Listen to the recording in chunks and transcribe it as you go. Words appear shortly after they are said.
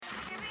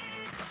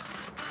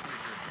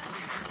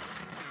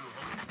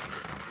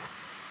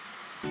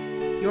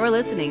You're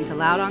listening to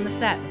Loud on the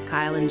Set with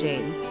Kyle and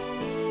James.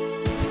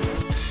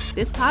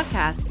 This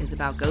podcast is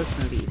about ghost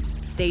movies.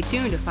 Stay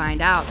tuned to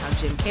find out how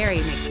Jim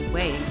Carrey makes his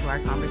way into our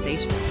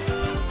conversation.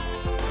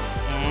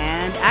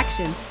 And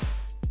action.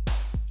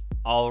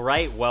 All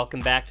right, welcome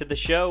back to the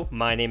show.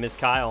 My name is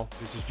Kyle.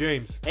 This is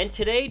James. And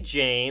today,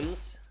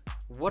 James,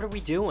 what are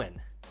we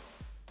doing?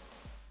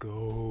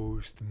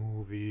 Ghost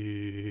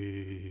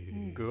movies.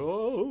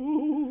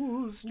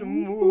 Ghost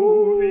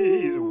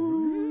movies.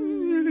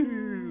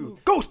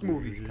 Ghost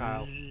movies,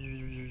 Kyle.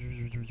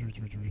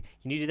 Can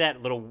you do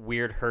that little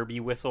weird Herbie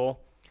whistle?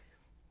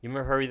 You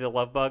remember Herbie the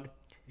Love Bug?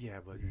 Yeah,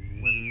 but...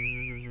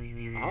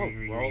 Oh,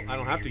 well, I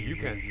don't have to. You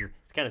can.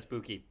 It's kind of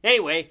spooky.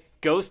 Anyway,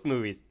 ghost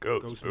movies.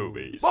 Ghost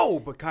movies. Oh,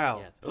 but Kyle.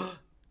 Yes.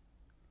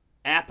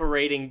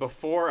 Apparating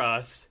before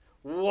us.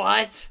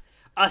 What?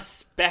 A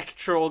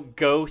spectral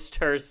ghost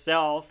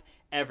herself.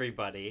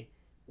 Everybody,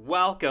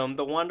 welcome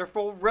the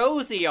wonderful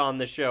Rosie on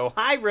the show.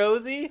 Hi,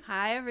 Rosie.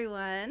 Hi,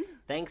 everyone.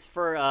 Thanks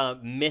for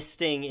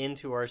misting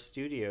into our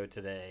studio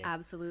today.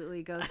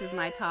 Absolutely. Ghost is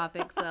my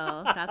topic,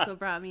 so that's what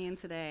brought me in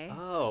today.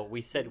 Oh,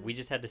 we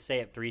just had to say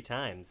it 3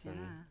 times, and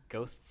Yeah.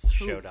 ghosts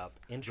showed up.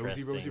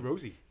 Interesting.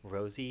 Rosie.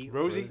 Rosie.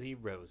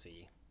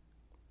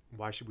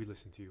 Why should we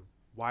listen to you?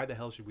 Why the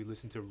hell should we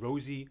listen to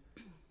Rosie?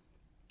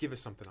 Give us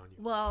something on you.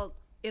 Well,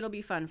 it'll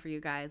be fun for you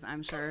guys,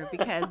 I'm sure,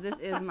 because this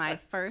is my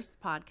first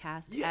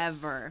podcast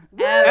ever.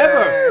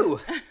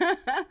 Ever.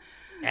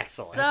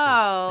 Excellent.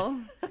 So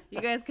you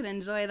guys can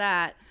enjoy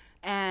that.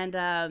 And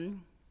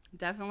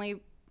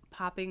definitely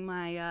popping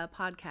my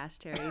podcast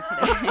cherry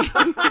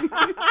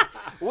today.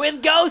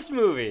 With ghost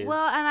movies.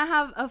 Well, and I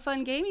have a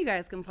fun game you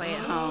guys can play at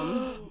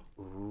home.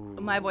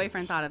 My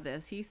boyfriend thought of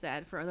this. He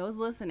said, for those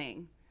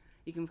listening,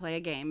 you can play a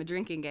game, a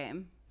drinking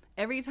game.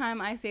 Every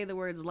time I say the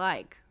words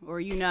like or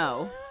you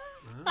know,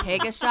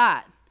 take a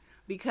shot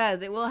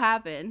because it will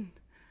happen.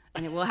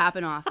 And it will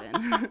happen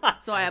often.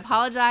 So I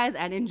apologize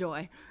and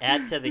enjoy.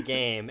 Add to the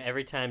game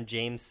every time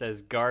James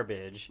says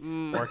garbage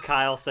or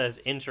Kyle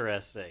says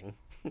interesting.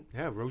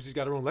 Yeah, Rosie's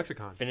got her own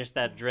lexicon. Finish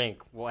that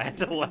drink. We'll add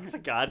to the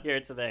lexicon here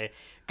today.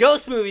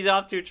 Ghost movies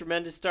off to a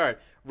tremendous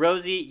start.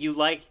 Rosie, you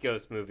like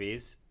ghost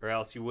movies or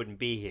else you wouldn't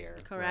be here.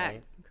 Correct.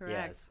 Right?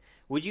 Correct. Yes.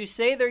 Would you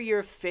say they're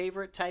your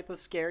favorite type of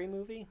scary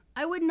movie?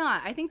 I would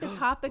not. I think the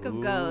topic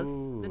of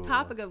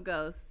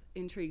ghosts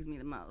intrigues me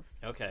the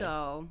most. Okay.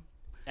 So...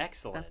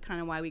 Excellent. That's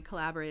kind of why we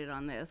collaborated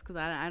on this, because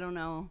I don't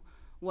know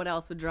what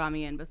else would draw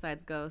me in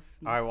besides ghosts.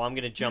 All right, well, I'm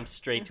going to jump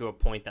straight to a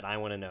point that I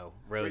want to know.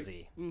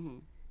 Rosie,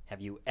 have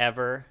you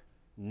ever,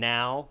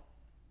 now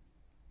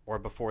or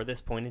before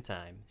this point in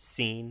time,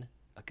 seen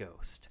a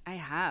ghost? I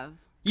have.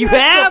 You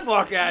have? Get the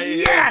fuck out of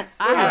here. Yes!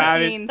 I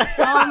have seen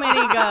so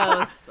many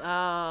ghosts.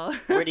 Oh.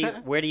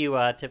 Where do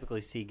you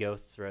typically see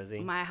ghosts, Rosie?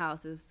 My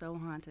house is so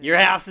haunted. Your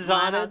house is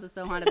haunted? My house is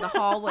so haunted. The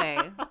hallway,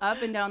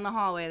 up and down the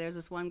hallway, there's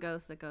this one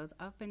ghost that goes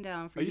up and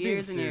down for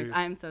years and years.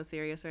 I'm so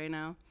serious right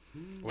now.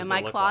 What's And my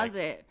it look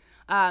closet,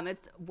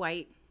 it's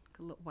white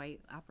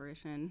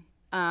apparition.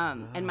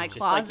 And my Just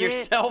closet. like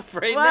yourself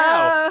right Whoa,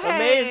 now.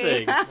 hey.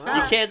 Amazing.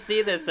 You can't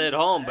see this at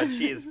home, but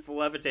she is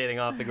levitating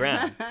off the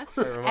ground. Quite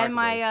And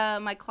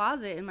remarkably. my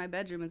closet in my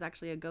bedroom is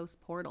actually a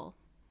ghost portal.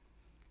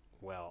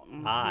 Well,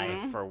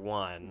 I, for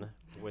one,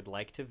 would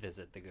like to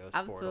visit the ghost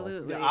portal.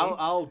 Absolutely. Yeah,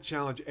 I'll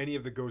challenge any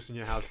of the ghosts in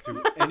your house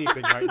to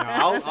anything right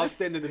now. I'll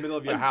stand in the middle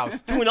of your house.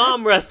 To an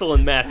arm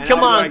wrestling match. And Come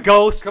I'll be on, like,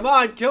 ghost. Come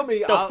on, kill me.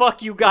 The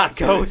fuck you got,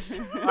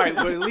 ghost? All right,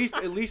 but at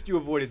least you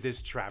avoided this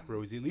trap,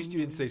 Rosie. At least you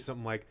didn't say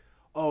something like,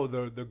 "Oh,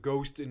 the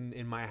ghost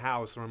in my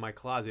house or in my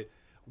closet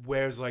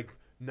wears like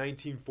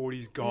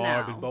 1940s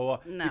garb and blah blah."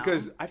 No.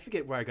 Because I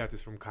forget where I got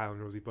this from, Kyle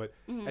and Rosie, but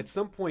at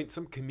some point,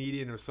 some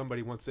comedian or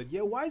somebody once said,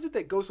 "Yeah, why is it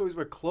that ghosts always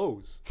wear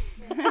clothes?"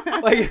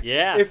 Like,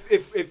 Yeah.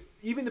 If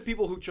even the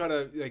people who try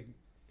to like.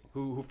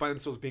 Who find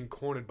themselves being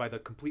cornered by the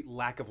complete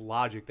lack of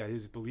logic that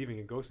is believing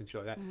in ghosts and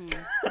shit like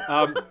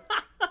that.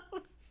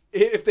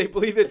 If they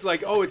believe it's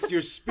like, oh, it's your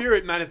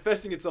spirit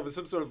manifesting itself as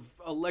some sort of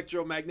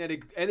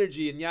electromagnetic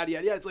energy and yada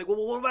yada yada, it's like,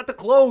 well, what about the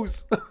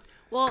clothes?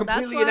 Well,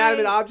 Completely that's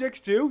inanimate why,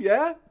 objects too,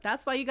 yeah.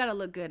 That's why you gotta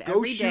look good Ghost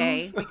every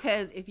day, shoes.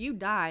 because if you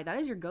die, that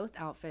is your ghost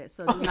outfit.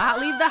 So do not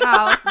leave the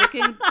house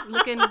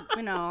looking,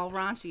 all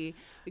raunchy,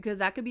 because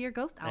that could be your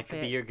ghost outfit. That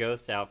could be your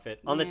ghost outfit.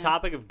 On the Yeah.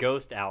 topic of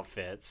ghost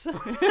outfits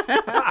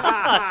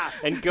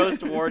and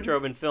ghost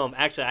wardrobe in film,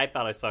 actually, I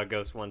thought I saw a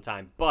ghost one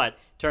time, but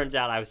turns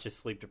out I was just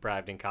sleep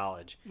deprived in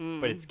college.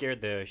 But it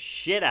scared the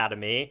shit out of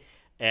me.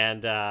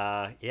 And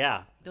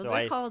yeah. Those so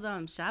are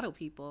called shadow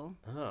people.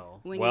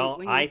 Oh, when well,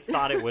 you- I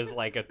thought it was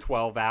like a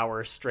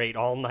 12-hour straight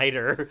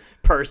all-nighter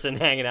person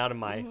hanging out in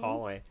my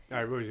hallway. All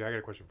right, Rosie, I got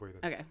a question for you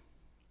then, Okay.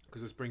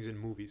 because this brings in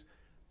movies,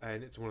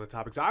 and it's one of the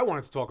topics I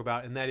wanted to talk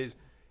about, and that is,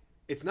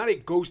 it's not a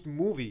ghost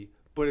movie,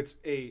 but it's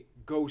a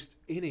ghost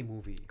in a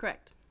movie.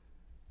 Correct.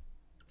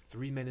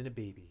 3 Men and a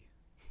Baby.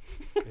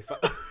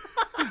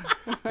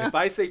 If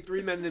I say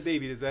 3 Men and a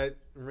Baby, does that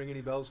ring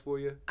any bells for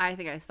you? I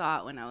think I saw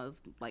it when I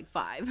was like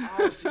 5.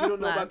 Oh, so you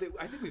don't know about Last-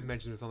 I think we've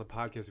mentioned this on the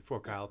podcast before,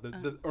 Kyle.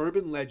 The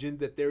urban legend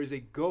that there is a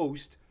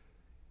ghost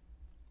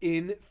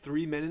in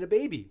Three Men and a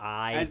Baby.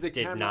 I as the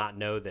did camera- not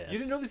know this. You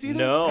didn't know this either?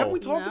 No. Haven't we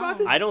talked about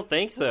this? I don't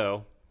think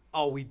so.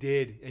 Oh, we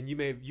did, and you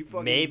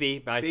fucking Maybe.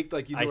 faked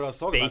like you knew I what I was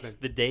talking about.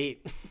 spaced the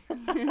date.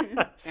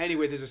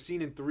 Anyway, there's a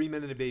scene in Three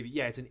Men and a Baby.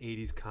 Yeah, it's an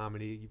 '80s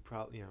comedy. You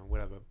probably,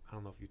 whatever. I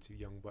don't know if you're too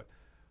young, but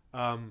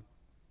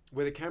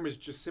where the camera's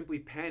just simply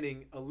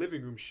panning a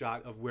living room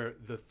shot of where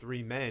the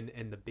three men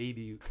and the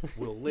baby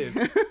will live,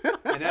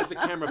 and as the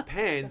camera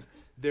pans,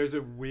 there's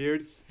a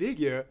weird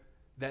figure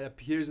that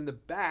appears in the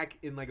back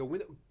in like a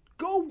window.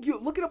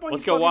 Look it up on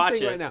Let's your go watch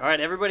thing it. right now. All right,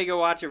 everybody go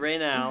watch it right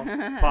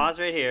now. Pause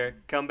right here.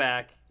 Come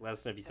back. Let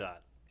us know if you saw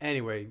it.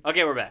 Anyway,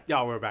 Okay, we're back.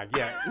 yeah, we're back.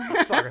 Yeah,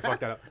 fuck, I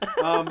fucked that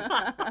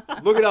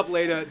up. Look it up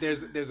later.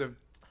 There's a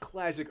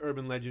classic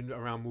urban legend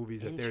around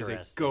movies that there's a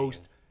Interesting.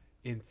 ghost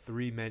in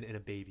Three Men and a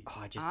Baby. Oh,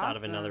 I just thought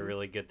of another Awesome.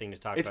 really good thing to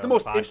talk It's about. the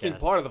most on the interesting podcast.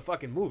 part of the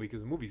fucking movie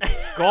because the movie's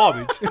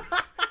garbage.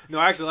 No,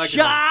 I actually like it.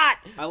 Shot!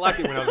 I liked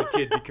it when I was a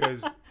kid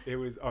because it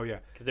was. Oh yeah,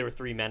 Because there were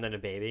three men and a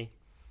baby.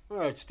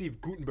 well, it's Steve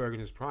Gutenberg in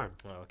his prime.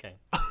 Oh, okay.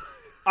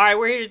 All right,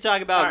 we're here to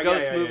talk about All right,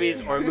 ghost yeah, movies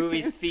yeah. or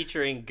movies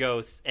featuring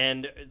ghosts.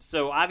 And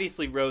so,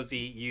 obviously, Rosie,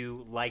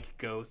 you like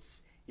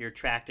ghosts. You're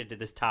attracted to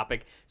this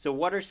topic. So,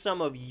 what are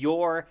some of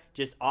your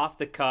just off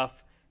the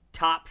cuff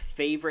top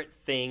favorite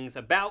things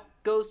about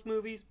ghost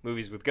movies,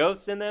 movies with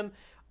ghosts in them?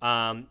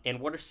 And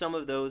what are some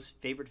of those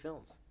favorite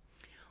films?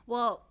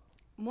 Well,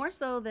 more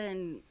so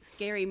than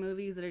scary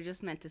movies that are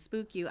just meant to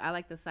spook you, I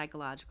like the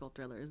psychological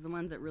thrillers, the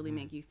ones that really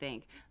make you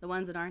think, the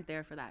ones that aren't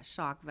there for that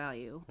shock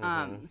value.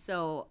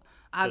 So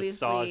obviously,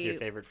 So Saw is your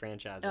favorite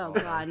franchise. of Oh all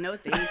God, time. no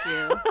thank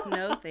you.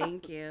 No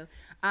thank you.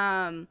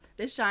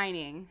 The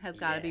Shining has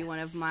got to be one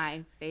of Yes.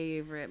 my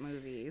favorite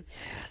movies.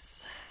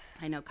 Yes,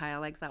 I know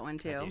Kyle likes that one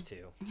too. I do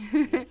too.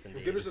 Yes,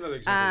 indeed. Give us another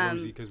example,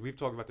 Rosie, because we've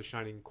talked about The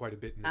Shining quite a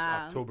bit in this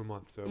October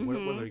month. So what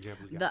other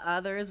examples you got? The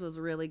Others was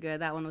really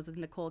good. That one was with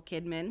Nicole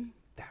Kidman.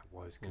 That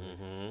was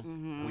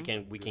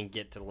good. We can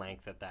get to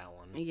length at that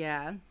one.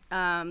 Yeah.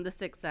 The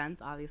Sixth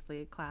Sense,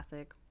 obviously a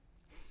classic.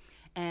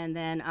 And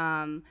then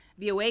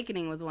The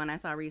Awakening was one I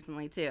saw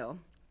recently too.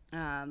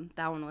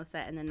 That one was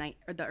set in the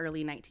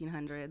early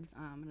 1900s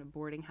in a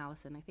boarding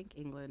house in I think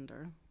England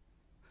or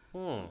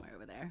somewhere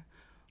over there.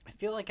 I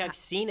feel like I've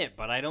seen it,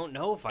 but I don't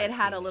know if I've It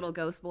had seen a little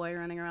ghost boy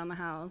running around the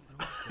house.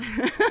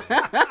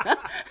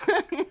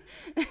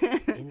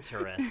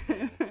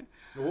 Interesting.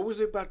 What was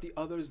it about the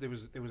others? There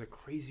was a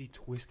crazy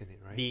twist in it,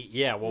 right?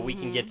 We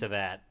can get to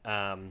that.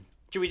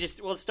 Should we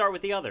let's start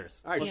with the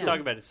others. All right, Let's sure. talk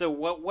about it. So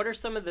what are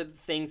some of the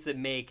things that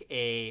make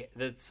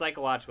the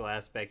psychological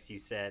aspects you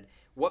said?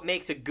 What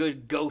makes a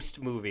good ghost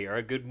movie or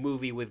a good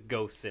movie with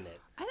ghosts in it?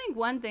 I think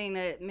one thing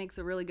that makes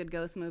a really good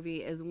ghost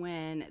movie is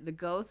when the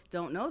ghosts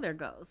don't know they're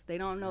ghosts. They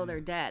don't know they're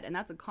dead. And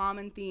that's a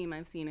common theme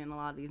I've seen in a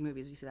lot of these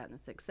movies. You see that in The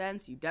Sixth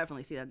Sense. You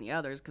definitely see that in the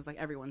others because, like,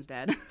 everyone's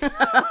dead.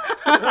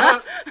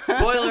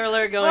 Spoiler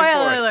alert going Spoiler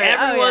forward. alert.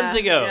 Everyone's Oh,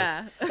 a ghost.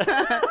 yeah.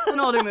 It's an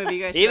older movie.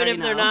 You guys should Even if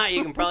already they're know. not,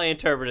 you can probably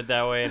interpret it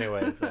that way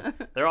anyway. So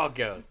they're all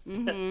ghosts.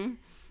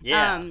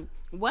 Yeah.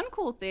 One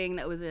cool thing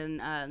that was in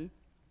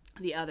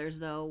the others,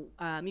 though,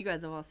 you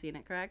guys have all seen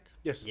it, correct?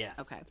 Yes. Yes.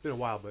 Okay. It's been a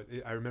while, but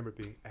I remember it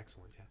being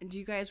excellent. Yeah. Do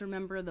you guys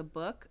remember the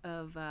book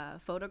of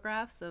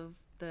photographs of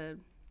the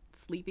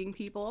sleeping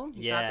people?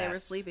 You thought they were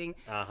Yes. sleeping.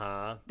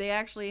 Uh-huh. They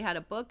actually had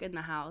a book in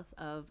the house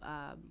of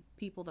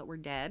people that were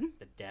dead.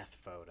 The death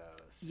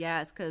photos.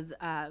 Yes, because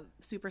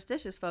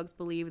superstitious folks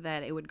believe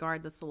that it would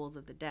guard the souls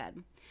of the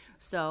dead.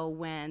 So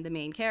when the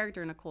main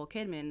character, Nicole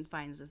Kidman,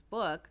 finds this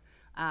book,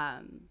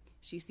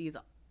 she sees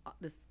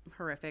this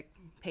horrific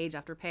page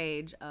after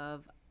page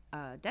of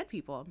dead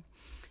people.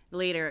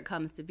 Later, it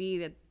comes to be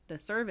that the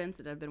servants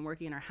that have been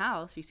working in her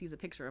house, she sees a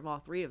picture of all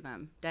three of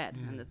them dead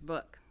in this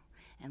book.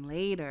 And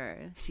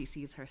later, she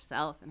sees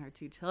herself and her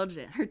two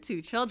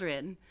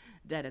children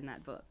dead in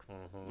that book.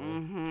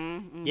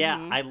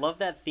 Yeah, I love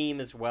that theme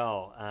as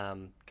well,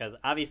 because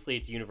obviously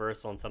it's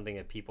universal and something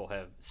that people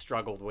have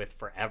struggled with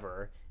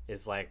forever.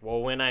 Is like,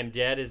 well, when I'm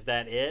dead, is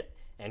that it?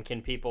 And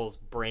can people's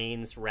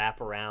brains wrap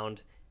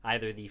around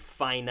either the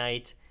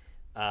finite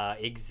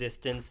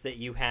existence that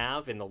you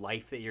have in the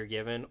life that you're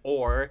given,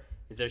 or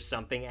is there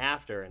something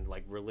after? And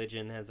like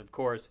religion has, of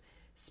course,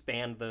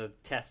 spanned the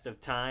test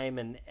of time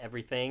and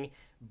everything.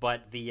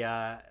 But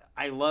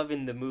I love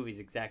in the movies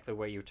exactly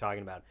what you were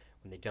talking about.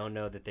 When they don't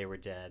know that they were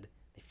dead,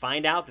 they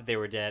find out that they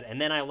were dead, and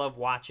then I love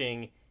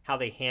watching how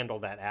they handle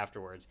that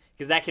afterwards,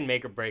 because that can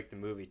make or break the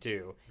movie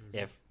too,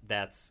 if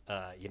that's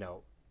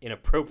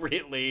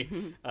inappropriately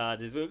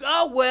just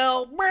oh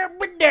well,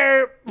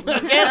 I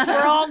guess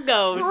we're all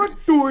ghosts.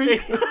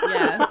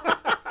 Yeah.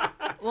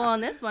 Well,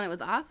 in this one, it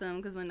was awesome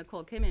because when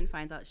Nicole Kidman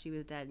finds out she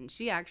was dead, and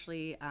she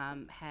actually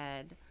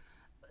had,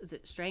 is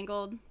it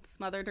strangled,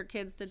 smothered her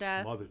kids to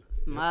death?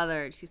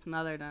 Smothered. She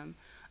smothered them.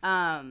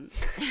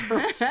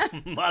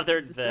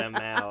 Smothered them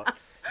out.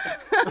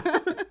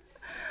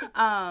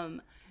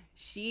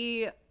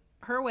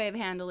 Her way of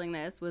handling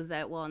this was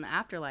that, well, in the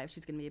afterlife,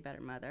 she's going to be a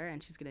better mother,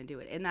 and she's going to do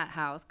it in that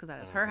house because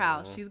that is her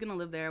house. She's going to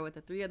live there with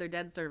the three other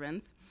dead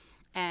servants,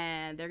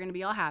 and they're going to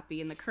be all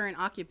happy. And the current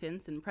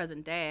occupants in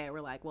present day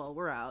were like, well,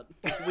 we're out.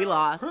 We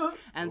lost.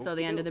 And so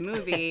the end of the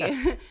movie,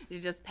 it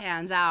just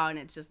pans out, and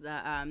it's just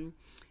the,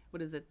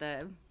 what is it,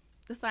 the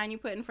sign you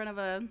put in front of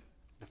a...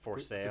 The for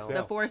sale.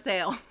 The for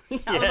sale. I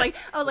Yes. was like,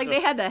 So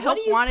they had the what help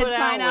do you wanted put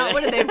out sign out.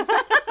 with What did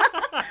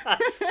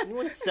they... You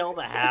want to sell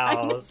the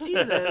house.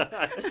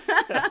 Jesus.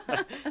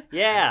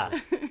 Yeah,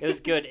 it was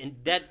good. And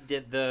that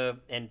did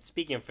and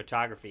speaking of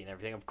photography and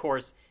everything, of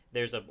course,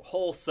 there's a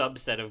whole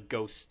subset of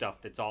ghost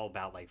stuff that's all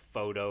about like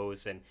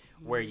photos and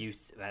where you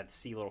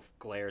see little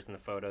glares in the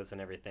photos and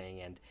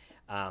everything. And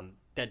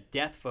that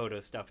death photo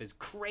stuff is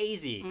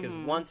crazy because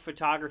once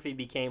photography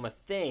became a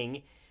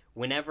thing,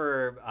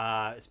 whenever,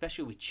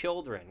 especially with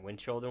children, when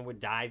children would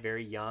die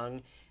very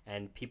young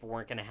and people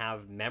weren't going to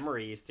have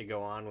memories to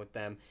go on with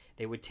them,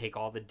 they would take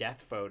all the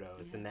death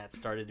photos, and that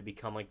started to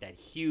become like that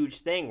huge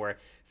thing where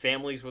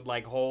families would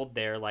like hold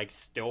their like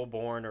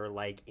stillborn or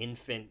like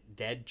infant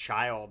dead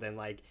child and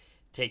like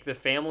take the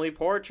family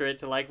portrait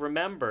to like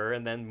remember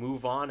and then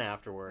move on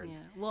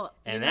afterwards. Yeah. Well,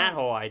 and that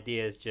whole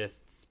idea is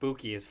just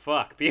spooky as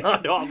fuck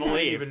beyond all I didn't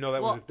belief. even know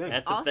that was a thing.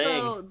 That's a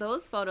also, thing.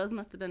 those photos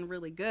must have been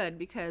really good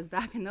because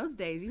back in those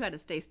days, you had to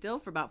stay still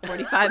for about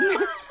 45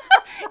 minutes.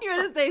 You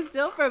had to stay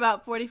still for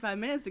about 45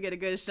 minutes to get a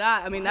good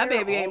shot. I mean, that Why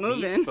baby are ain't all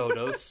moving. These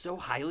photos so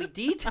highly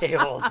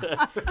detailed.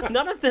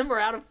 None of them are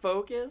out of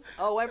focus.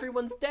 Oh,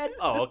 everyone's dead.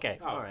 Oh, okay.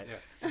 Oh, All right.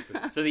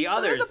 yeah. So the So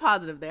others. there's a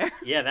positive there.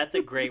 Yeah, that's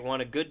a great one.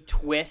 A good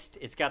twist.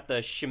 It's got the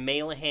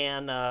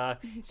Shyamalan,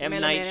 M.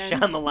 Night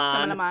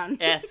Shyamalan.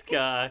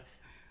 Shyamalan-esque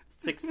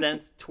Sixth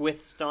Sense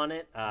twist on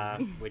it.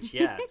 Which,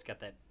 yeah, it's got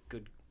that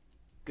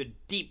good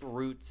deep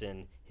roots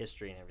in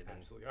history and everything.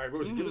 Absolutely. All right,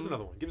 Rosie, give us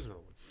another one. Give us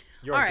another one.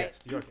 You're All our right.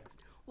 guest. You're our guest.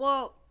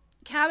 Well,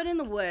 Cabin in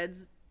the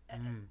Woods,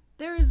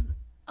 there's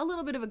a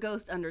little bit of a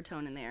ghost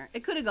undertone in there. It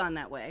could have gone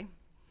that way.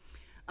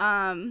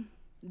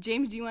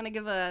 James, do you want to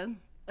give a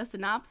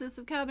synopsis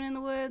of Cabin in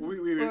the Woods?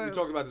 We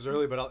talked about this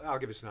earlier, but I'll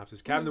give a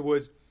synopsis. Cabin in the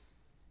Woods,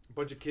 a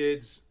bunch of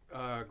kids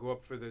go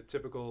up for the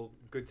typical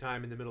good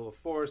time in the middle of a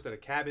forest at a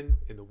cabin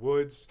in the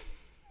woods.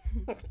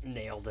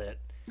 Nailed it.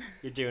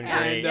 You're doing Yeah.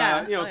 great.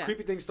 And, Yeah.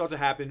 creepy things start to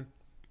happen.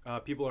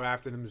 People are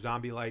after them,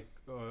 zombie-like,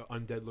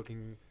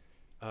 undead-looking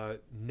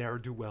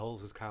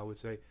ne'er-do-wells, as Kyle would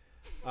say.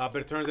 But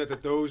it turns out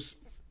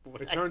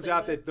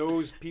that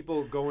those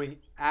people going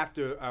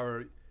after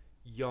our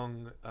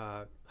young,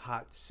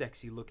 hot,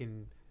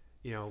 sexy-looking,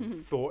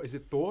 Thor. Is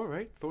it Thor?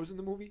 Right? Thor's in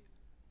the movie.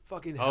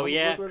 Fucking. Oh,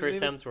 yeah. whatever Chris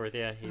his name is. Hemsworth,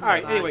 yeah. He's All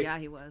right, God, anyway. Yeah,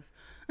 he was.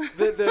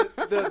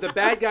 The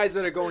bad guys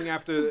that are going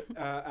after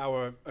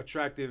our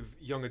attractive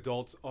young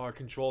adults are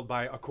controlled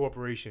by a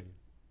corporation,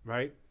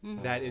 right?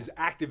 That is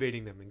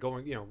activating them and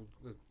going,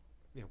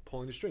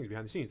 pulling the strings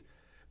behind the scenes.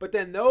 But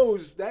then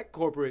that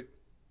corporate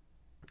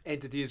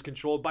entity is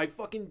controlled by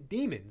fucking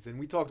demons, and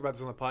we talked about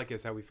this on the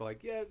podcast how we feel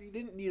like, you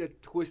didn't need a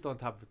twist on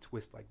top of a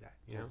twist like that,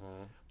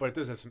 But it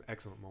does have some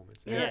excellent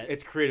moments. And Yeah.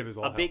 it's creative as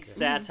all a hell. big Yeah.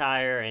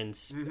 satire and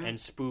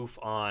spoof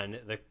on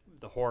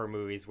the horror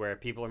movies where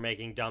people are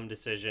making dumb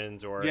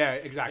decisions or Yeah,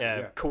 exactly.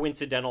 Yeah.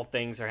 coincidental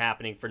things are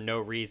happening for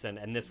no reason.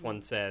 And this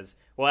one says,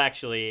 well,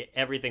 actually,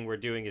 everything we're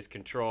doing is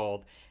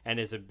controlled and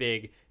is a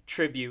big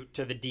tribute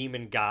to the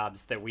demon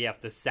gods that we have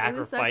to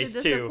sacrifice such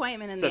a to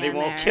disappointment in so the they end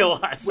won't there. kill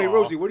us. Wait, all.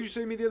 Rosie, what did you say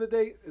to me the other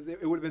day?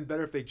 It would have been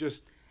better if they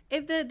just...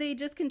 If they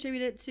just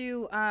contributed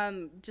to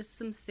just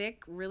some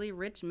sick, really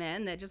rich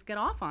men that just get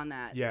off on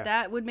that. Yeah.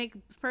 That would make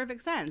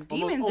perfect sense.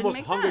 Demons almost didn't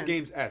make Hunger sense.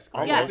 Games-esque.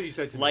 Right? Almost That's what you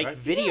said to me, like right?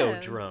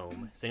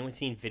 Videodrome. Has anyone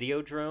seen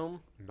Videodrome?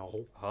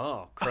 No.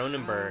 Oh,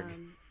 Cronenberg.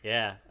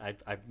 Yeah,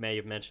 I may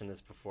have mentioned this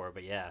before,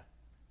 but yeah,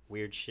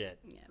 weird shit.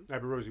 All right,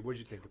 but Rosie, what did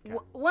you think of Cabin?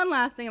 One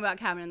last thing about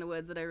Cabin in the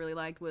Woods that I really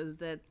liked was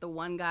that the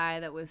one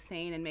guy that was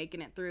sane and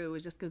making it through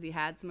was just because he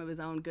had some of his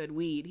own good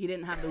weed. He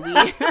didn't have the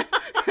weed.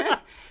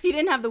 He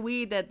didn't have the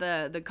weed that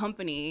the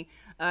company,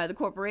 the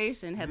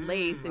corporation had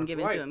laced and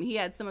given right. to him. He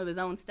had some of his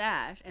own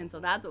stash, and so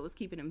that's what was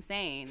keeping him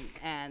sane,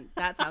 and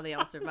that's how they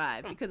all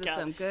survived because of God,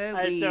 some good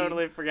I weed.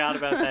 totally forgot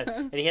about that.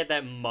 And he had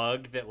that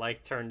mug that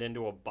like turned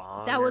into a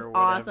bomb. That was or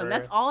awesome. whatever.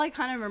 That's all I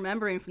kind of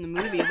remembering from the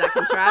movie is that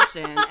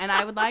contraption, and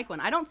I would like one.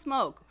 I don't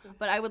smoke,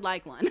 but I would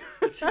like one.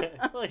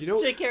 Like, You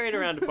know- shit carried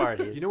around to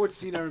parties. You know what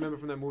scene I remember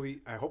from that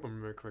movie? I hope I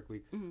remember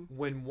correctly.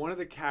 When one of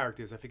the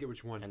characters, I forget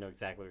which I one. know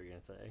exactly what you're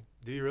gonna say.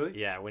 Do you really?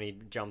 Yeah, when he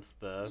jumps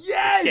the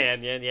Yes!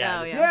 canyon, yeah,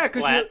 Oh, and yeah. Yeah,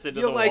 because splats into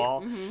you're the like,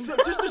 wall. so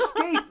just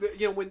escape.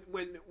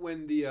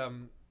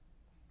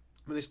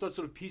 When they start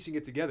sort of piecing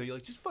it together, you're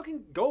like, just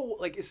fucking go,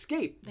 like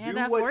escape. They had Do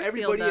that what force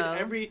everybody field, in though.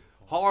 every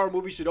horror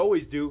movie should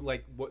always do.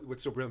 Like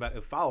what's so brilliant about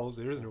It Follows,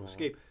 there is no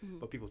escape, Mm-hmm.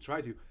 but people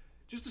try to.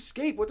 Just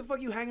escape. What the fuck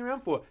are you hanging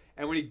around for?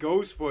 And when he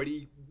goes for it,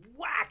 he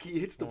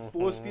hits the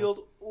force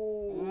field.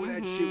 Oh,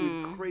 that shit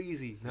was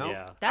crazy. No,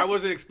 Yeah. I That's-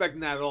 wasn't expecting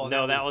that at all.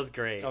 No, that was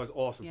great. that was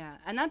awesome. Yeah,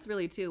 and that's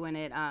really too when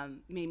it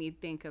made me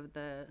think of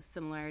the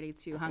similarity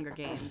to Hunger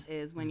Games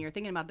is when you're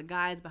thinking about the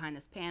guys behind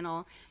this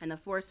panel and the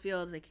force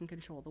fields. They can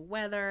control the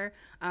weather.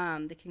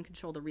 They can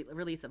control the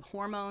release of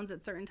hormones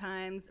at certain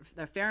times.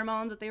 The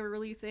pheromones that they were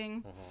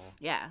releasing.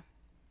 Yeah,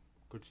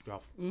 Good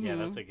stuff. Yeah,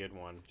 that's a good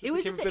one. It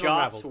was became just a bit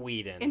Joss unraveled.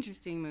 Whedon.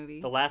 interesting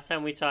movie. The last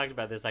time we talked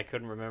about this, I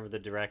couldn't remember the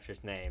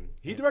director's name.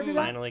 He It directed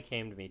that? finally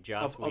came to me.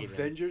 Joss Of Whedon.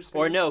 Avengers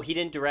Or fame? no, he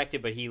didn't direct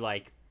it, but he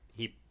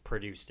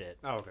produced it.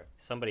 Oh, okay.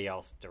 Somebody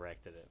else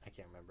directed it. I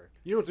can't remember.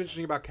 You know what's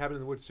interesting about Cabin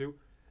in the Woods too,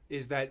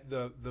 is that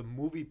the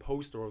movie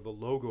poster or the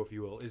logo, if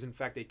you will, is in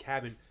fact a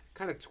cabin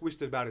kind of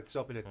twisted about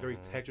itself in a very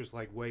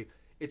Tetris-like way.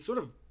 It's sort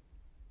of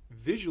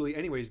visually,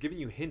 anyways, giving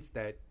you hints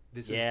that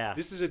this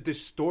is a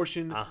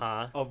distortion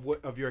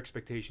of your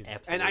expectations.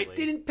 And I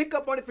Absolutely. didn't pick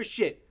up on it for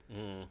shit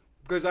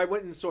because I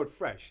went and saw it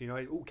fresh. You know,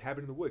 like, ooh,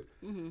 Cabin in the Woods.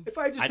 If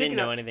I had just I didn't taken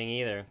know anything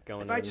either.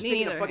 Going if I had in. just Me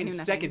taken neither. a I fucking knew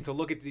nothing. second to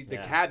look at the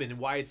cabin and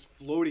why it's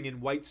floating in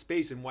white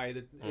space and why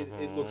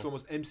it looks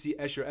almost MC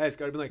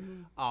Escher-esque, I'd have been like,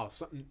 oh,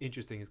 something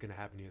interesting is going to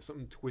happen here.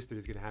 Something twisted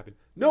is going to happen.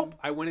 Nope.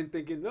 I went in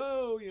thinking,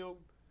 oh, you know,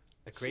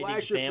 A great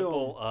slasher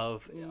example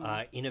film.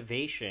 of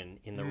innovation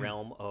in the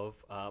realm of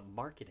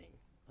marketing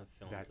of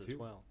films That as too.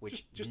 well,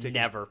 which Just take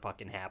never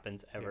fucking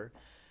happens ever.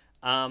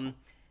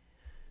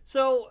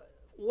 So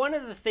one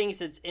of the things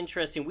that's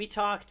interesting, we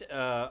talked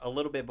a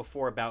little bit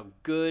before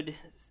about good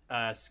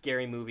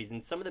scary movies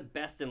and some of the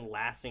best and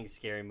lasting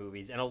scary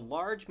movies, and a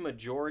large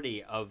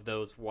majority of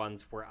those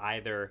ones were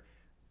either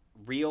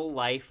real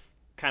life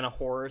kind of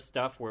horror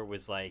stuff where it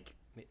was like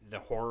the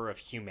horror of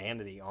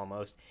humanity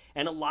almost,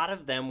 and a lot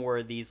of them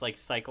were these like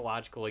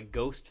psychological like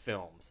ghost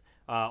films.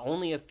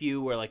 Only a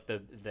few were like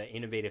the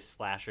innovative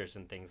slashers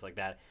and things like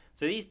that.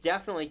 So these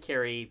definitely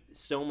carry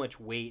so much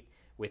weight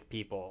with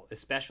people,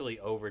 especially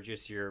over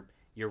just your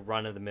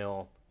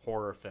run-of-the-mill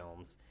horror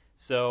films.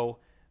 So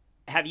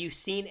have you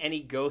seen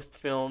any ghost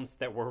films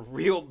that were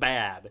real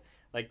bad,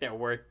 like that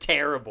were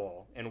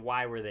terrible, and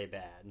why were they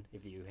bad?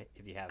 If you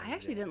have, I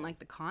actually didn't like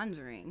The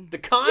Conjuring. The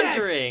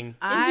Conjuring.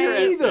 I-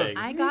 Interesting.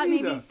 I Me got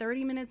neither. maybe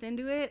 30 minutes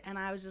into it, and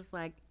I was just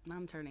like,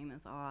 I'm turning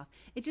this off.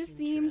 It just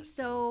seems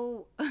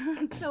so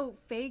so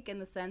fake in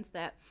the sense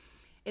that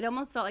it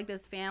almost felt like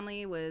this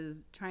family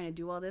was trying to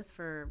do all this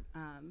for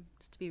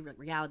just to be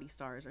reality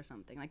stars or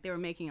something. Like they were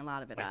making a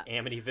lot of it Like up.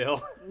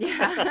 Amityville.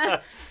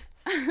 Yeah.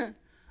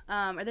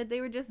 Or that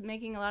they were just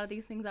making a lot of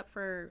these things up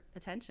for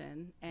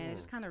attention, and it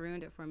just kind of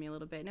ruined it for me a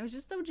little bit. And it was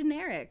just so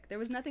generic. There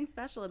was nothing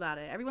special about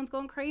it. Everyone's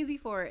going crazy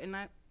for it, and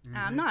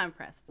I'm not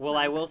impressed. Well,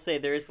 I will say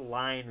there is a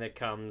line that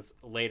comes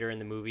later in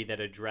the movie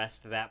that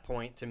addressed that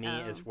point to me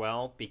as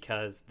well,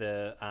 because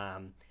the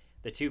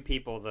two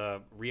people,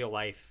 the real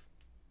life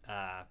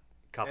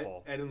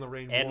couple, Ed and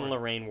Lorraine Ed Warren. and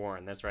Lorraine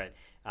Warren, that's right,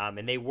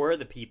 and they were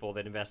the people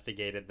that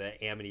investigated the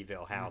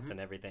Amityville house and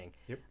everything.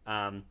 Yep.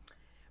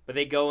 But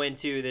they go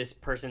into this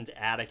person's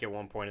attic at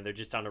one point, and they're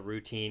just on a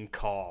routine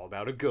call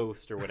about a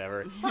ghost or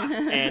whatever.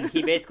 And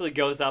he basically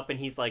goes up and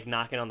he's like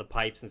knocking on the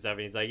pipes and stuff.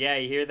 And he's like, "Yeah,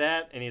 you hear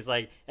that?" And he's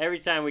like, "Every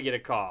time we get a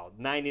call,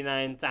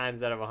 99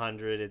 times out of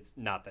 100, it's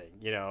nothing.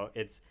 You know,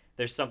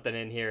 there's something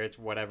in here. It's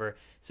whatever."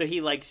 So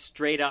he like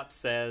straight up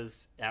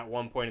says at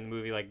one point in the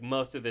movie, like,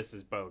 most of this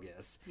is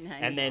bogus, Nice.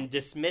 and then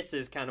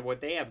dismisses kind of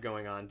what they have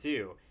going on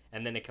too.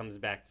 And then it comes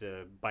back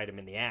to bite him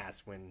in the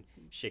ass when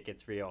shit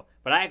gets real.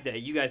 But I have to,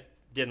 you guys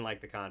didn't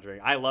like The Conjuring.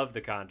 I love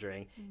The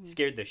Conjuring.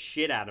 Scared the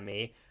shit out of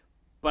me.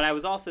 But I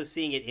was also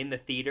seeing it in the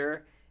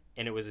theater,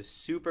 and it was a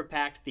super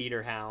packed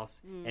theater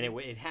house, and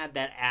it had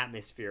that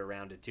atmosphere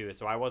around it too.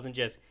 So I wasn't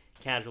just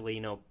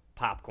casually,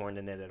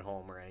 popcorning it at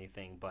home or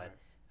anything. But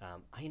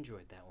I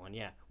enjoyed that one.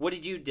 Yeah. What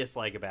did you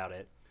dislike about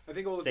it? I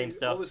think all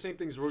the same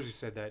things Rosie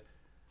said, that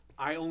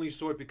I only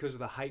saw it because of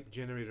the hype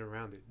generated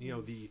around it. You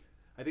know,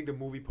 I think the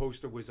movie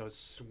poster was a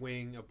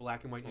swing, a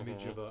black and white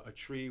image of a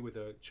tree with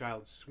a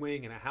child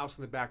swing and a house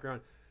in the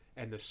background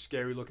and the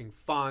scary looking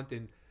font.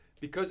 And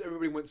because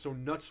everybody went so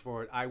nuts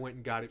for it, I went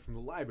and got it from the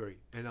library.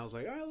 And I was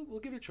like, all right, we'll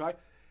give it a try.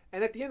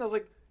 And at the end, I was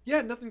like,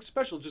 yeah, nothing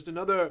special. Just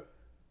another,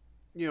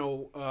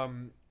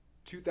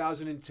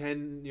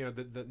 2010,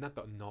 not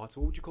the noughts.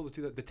 What would you call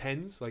the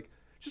tens? Like,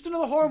 just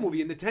another horror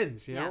movie in the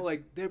tens, Yeah.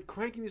 Like, they're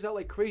cranking these out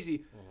like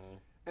crazy.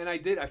 And I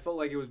felt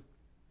like it was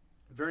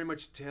very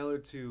much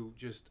tailored to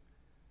just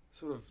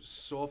sort of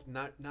soft,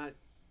 not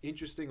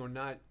interesting or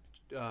not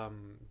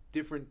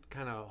different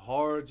kind of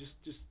horror, just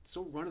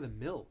so run of the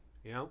mill,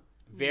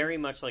 Very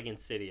much like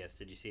Insidious.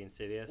 Did you see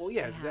Insidious? Well,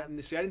 yeah.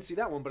 See, I didn't see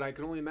that one, but I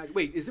can only imagine.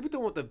 Wait, is it the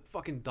one with the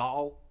fucking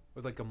doll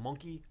with like a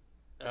monkey?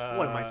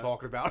 What am I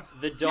talking about?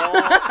 The doll.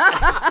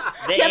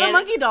 The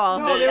monkey doll.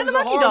 No, there Yeah, was the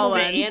a monkey horror doll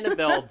movie. one. The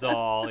Annabelle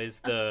doll is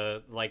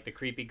the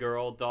creepy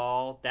girl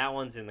doll. That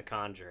one's in The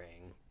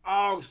Conjuring.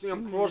 Oh, see,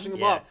 I'm crossing them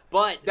Yeah, up.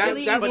 but That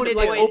Really that easy one to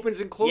like do.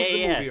 opens and closes Yeah, the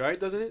yeah. movie, right?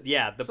 Doesn't it?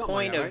 Yeah, the Something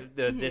point like of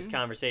that, this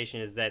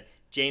conversation is that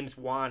James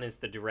Wan is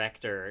the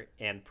director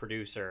and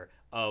producer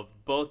of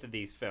both of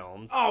these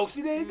films. Oh,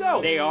 see, there you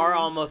go. They are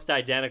almost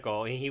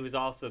identical. He was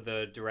also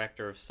the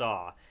director of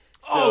Saw.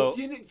 So,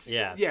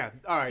 yeah.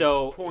 All right.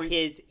 So point.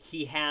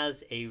 he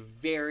has a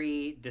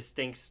very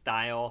distinct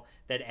style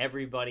that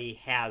everybody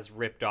has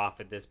ripped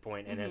off at this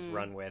point and has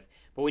run with.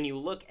 But when you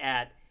look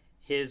at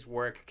his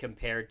work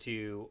compared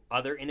to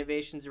other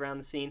innovations around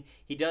the scene,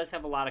 he does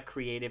have a lot of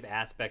creative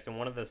aspects. And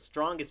one of the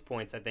strongest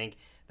points I think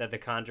that The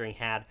Conjuring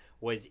had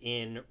was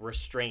in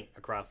restraint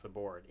across the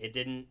board. It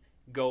didn't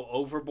go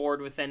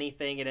overboard with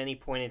anything at any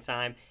point in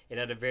time. It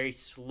had a very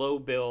slow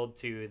build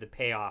to the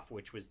payoff,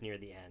 which was near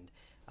the end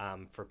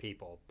for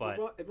people. But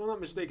if I'm not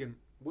mistaken,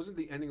 wasn't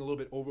the ending a little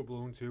bit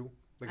overblown too?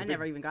 Like I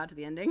never even got to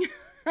the ending.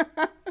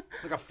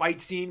 like a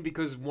fight scene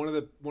because one of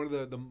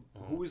the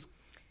who was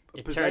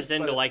it possessed turns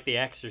into by like the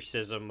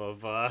exorcism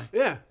of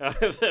yeah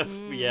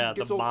the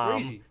gets all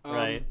mom, crazy.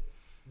 right?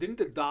 Didn't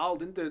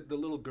the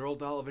little girl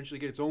doll eventually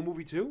get its own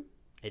movie too?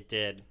 It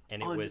did,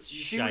 and it was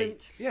you see what I-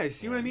 shite. Yeah, you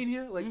see what I mean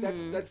here? Like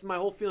that's my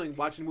whole feeling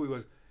watching the movie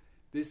was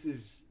this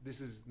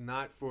is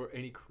not for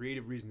any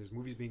creative reason. This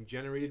movie's being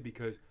generated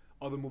because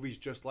other movies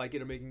just like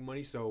it are making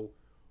money. So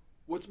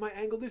what's my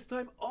angle this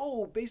time?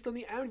 Oh, based on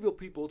the Amityville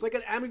people. It's like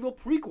an Amityville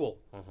prequel.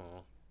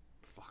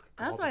 Fuck,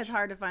 That's why it's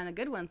hard to find the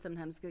good ones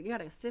sometimes. 'Cause you got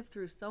to sift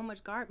through so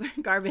much garbage.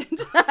 Garbage.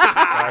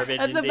 Garbage,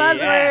 That's the indeed.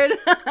 buzzword.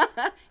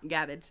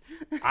 Gabbage.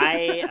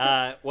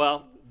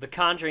 Well, The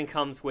Conjuring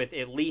comes with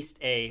at least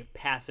a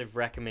passive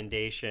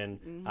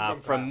recommendation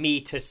from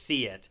me to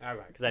see it. All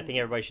right. Because I think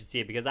everybody should see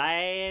it because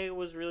I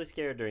was really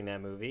scared during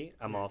that movie.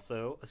 I'm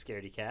also a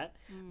scaredy cat,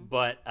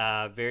 but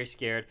very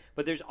scared.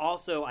 But there's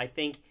also, I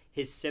think,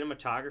 his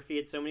cinematography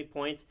at so many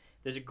points.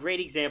 There's a great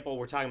example.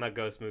 We're talking about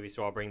ghost movies,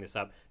 so I'll bring this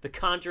up. The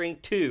Conjuring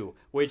 2,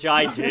 which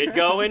I did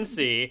go and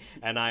see,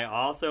 and I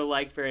also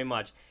liked very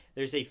much.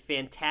 There's a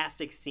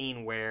fantastic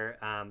scene where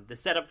the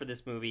setup for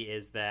this movie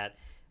is that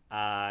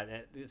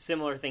a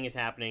similar thing is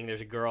happening. There's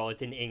a girl.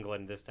 It's in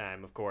England this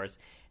time, of course,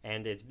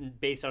 and it's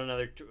based on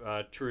another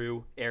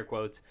true, air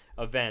quotes,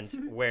 event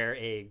where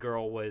a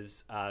girl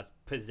was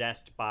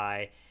possessed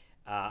by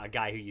a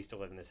guy who used to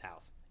live in this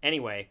house.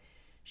 Anyway,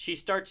 she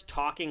starts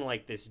talking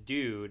like this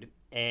dude,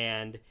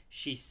 and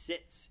she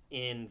sits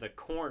in the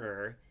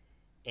corner,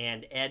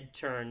 and Ed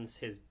turns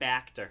his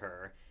back to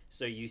her.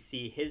 So you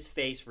see his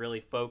face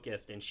really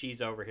focused, and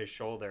she's over his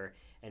shoulder,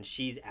 and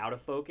she's out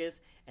of focus.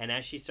 And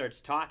as she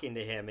starts talking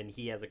to him, and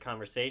he has a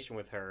conversation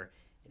with her,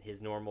 in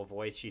his normal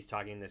voice, she's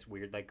talking in this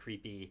weird, like,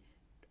 creepy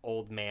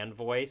old man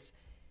voice.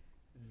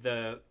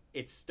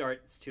 It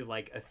starts to,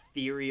 like,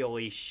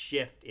 ethereally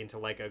shift into,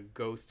 like, a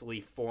ghostly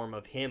form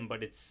of him,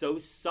 but it's so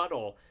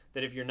subtle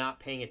that if you're not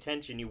paying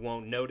attention, you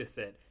won't notice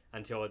it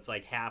until it's,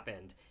 like,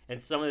 happened.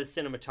 And some of the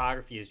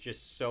cinematography is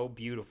just so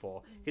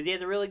beautiful because he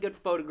has a really good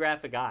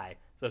photographic eye.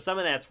 So some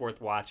of that's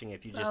worth watching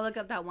if you just I'll look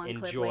up that one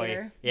enjoy. clip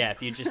later. Yeah,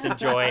 if you just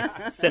enjoy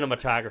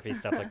cinematography,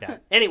 stuff like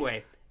that.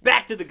 Anyway,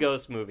 back to the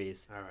ghost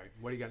movies. All right.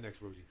 What do you got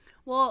next, Rosie?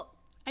 Well,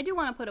 I do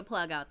want to put a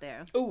plug out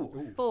there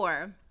Ooh.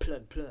 for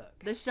Plug.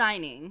 The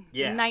Shining,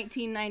 Yes. the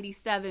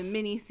 1997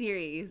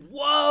 miniseries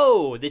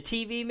Whoa, the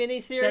TV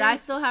miniseries? that I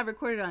still have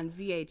recorded on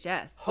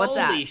VHS. What's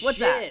that? Holy What's shit.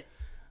 that?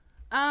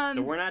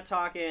 So we're not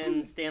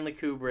talking Stanley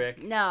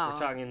Kubrick. No. We're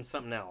talking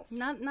something else.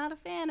 Not a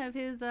fan of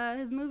his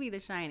movie,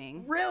 The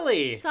Shining.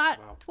 Really? Saw it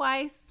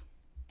twice,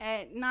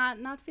 and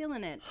not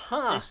feeling it.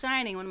 Huh. The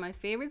Shining, one of my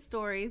favorite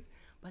stories,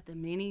 but the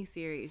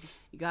miniseries,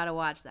 you gotta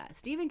watch that.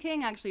 Stephen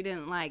King actually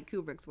didn't like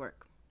Kubrick's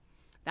work.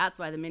 That's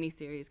why the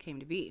miniseries came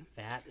to be.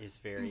 That is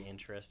very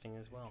interesting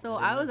as well. So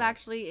I was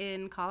actually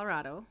in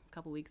Colorado a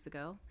couple weeks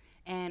ago,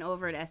 and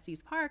over at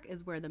Estes Park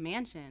is where the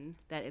mansion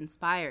that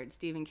inspired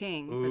Stephen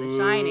King for The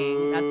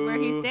Shining, that's where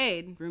he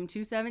stayed. Room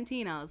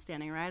 217, I was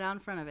standing right out in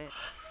front of it.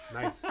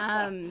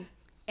 Nice.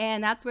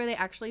 And that's where they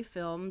actually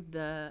filmed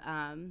the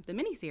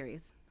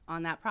miniseries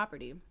on that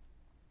property.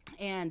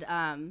 And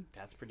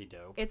That's pretty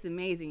dope. it's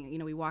amazing. You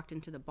know, we walked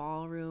into the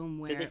ballroom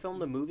where... Did they film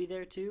the movie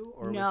there too?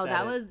 Or No,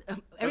 that was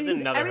was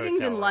in another everything's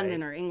hotel, in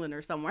London right? or England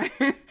or somewhere.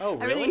 Oh,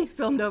 really? Everything's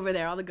filmed over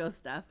there, all the ghost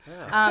stuff.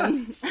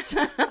 Oh.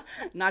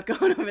 Not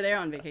going over there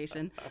on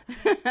vacation.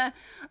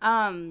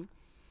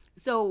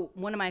 So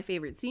one of my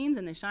favorite scenes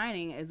in The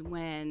Shining is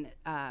when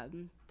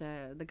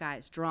the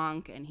guy's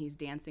drunk and he's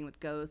dancing with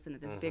ghosts and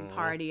at this big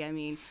party. I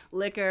mean,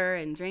 liquor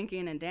and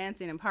drinking and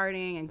dancing and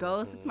partying and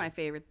ghosts. It's my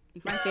favorite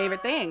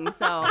thing.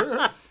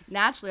 So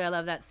naturally, I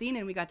love that scene,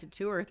 and we got to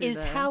tour through.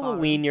 Is the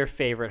Halloween your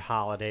favorite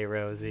holiday,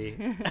 Rosie?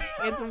 ballroom.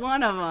 It's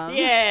one of them.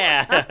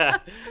 Yeah.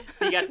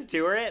 So you got to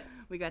tour it?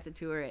 We got to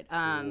tour it.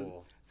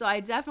 Cool. So I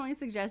definitely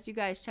suggest you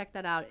guys check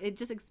that out. It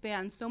just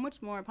expands so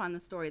much more upon the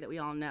story that we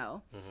all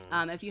know.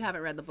 If you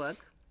haven't read the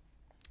book,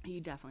 you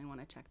definitely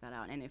want to check that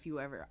out. And if you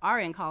ever are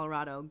in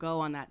Colorado, go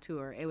on that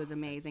tour. It was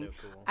amazing. so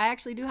cool. I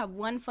actually do have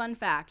one fun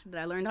fact that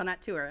I learned on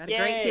that tour. I had a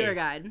great Yay. tour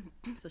guide.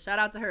 So shout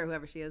out to her,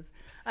 whoever she is.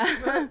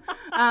 Her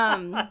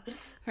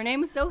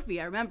name is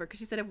Sophie, I remember, because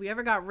she said if we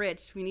ever got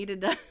rich, we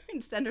needed to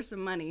send her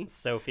some money.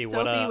 Sophie, what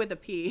Sophie up? with a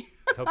P.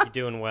 Hope you're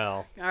doing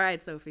well. All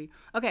right, Sophie.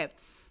 Okay,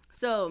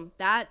 so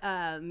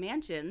that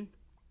mansion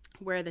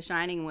where The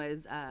Shining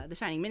was, the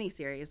Shining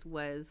miniseries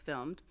was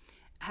filmed,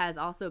 has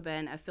also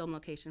been a film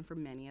location for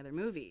many other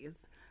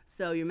movies.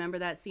 So you remember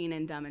that scene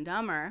in Dumb and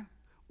Dumber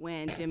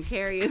when Jim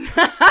Carrey is...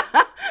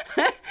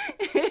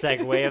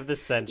 Segue of the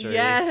century.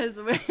 Yes,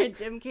 where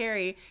Jim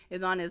Carrey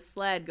is on his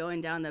sled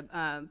going down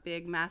the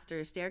big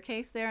master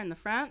staircase there in the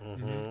front.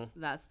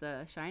 That's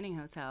the Shining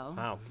Hotel.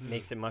 Wow,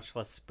 makes it much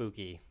less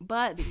spooky.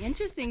 But the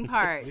interesting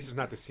part... This is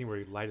not the scene where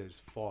he lighted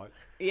his fart.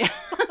 Yeah.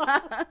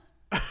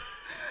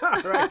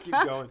 All right, keep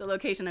going. It's a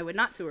location I would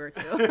not tour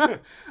to.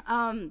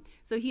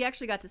 So he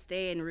actually got to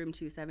stay in room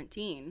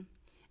 217,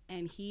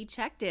 and he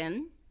checked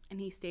in, and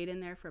he stayed in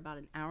there for about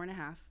an hour and a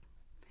half,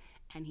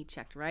 and he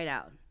checked right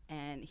out.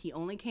 And he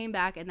only came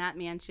back in that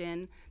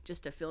mansion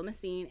just to film a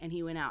scene, and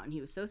he went out. And he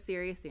was so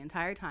serious the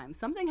entire time.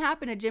 Something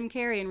happened to Jim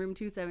Carrey in room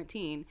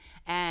 217,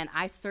 and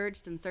I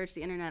searched and searched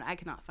the internet. I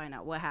cannot find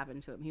out what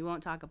happened to him. He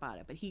won't talk about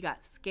it, but he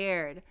got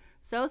scared,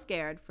 so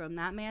scared from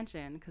that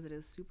mansion because it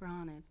is super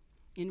haunted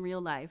in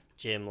real life.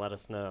 Jim, let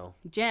us know.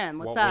 Jim,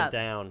 what's what up? went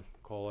down?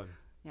 Call in.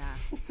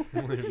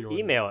 Yeah.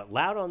 Email it.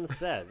 Loud on the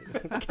set.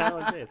 Kyle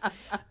and James.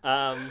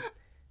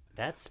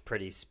 That's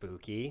pretty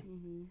spooky.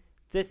 Mm-hmm.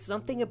 There's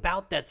something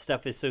about that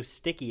stuff is so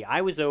sticky.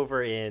 I was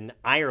over in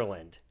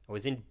Ireland. I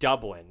was in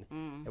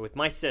Dublin with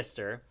my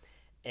sister,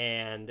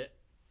 and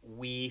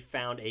we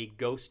found a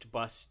ghost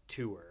bus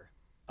tour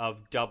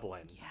of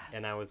Dublin. Yes.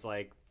 And I was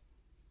like,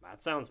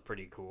 that sounds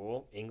pretty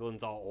cool.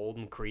 England's all old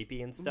and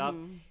creepy and stuff.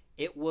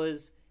 It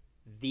was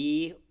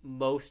the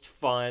most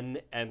fun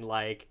and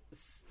like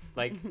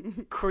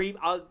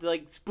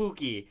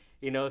spooky,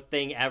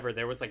 thing ever.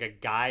 There was like a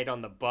guide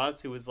on the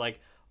bus who was like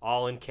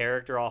all in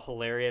character, all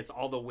hilarious.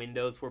 All the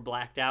windows were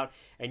blacked out,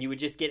 and you would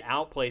just get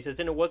out places.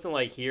 And it wasn't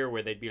like here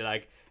where they'd be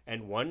like,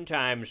 and one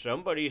time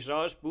somebody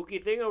saw a spooky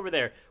thing over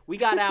there. We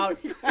got out.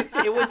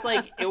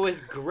 It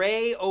was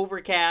gray,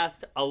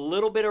 overcast, a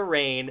little bit of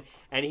rain,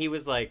 and he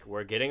was like,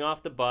 we're getting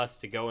off the bus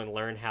to go and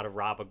learn how to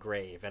rob a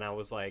grave. And I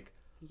was like,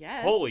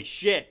 Yes. holy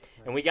shit.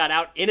 And we got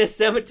out in a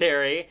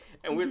cemetery,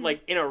 and we were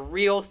like in a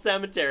real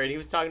cemetery, and he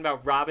was talking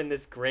about robbing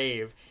this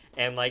grave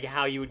and like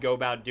how you would go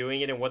about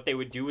doing it and what they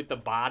would do with the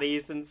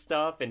bodies and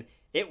stuff. And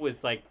it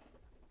was like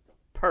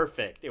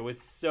perfect. It was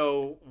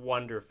so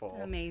wonderful.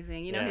 It's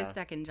amazing. His Yeah.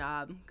 second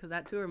job, because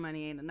that tour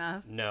money ain't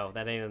enough. No,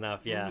 that ain't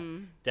enough. Yeah,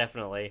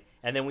 definitely.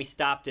 And then we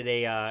stopped at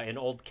an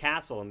old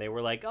castle, and they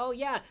were like, "Oh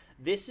yeah,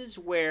 this is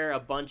where a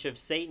bunch of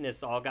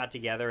Satanists all got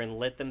together and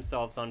lit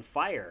themselves on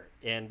fire,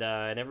 and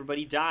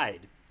everybody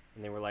died."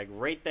 And they were like,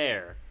 "Right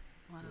there."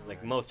 Wow. It was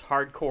like the most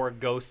hardcore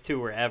ghost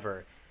tour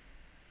ever.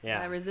 Yeah,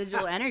 That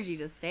residual energy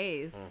just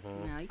stays.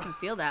 You can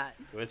feel that.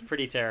 it was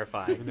pretty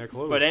terrifying. In their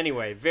clothes. But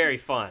anyway, very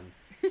fun.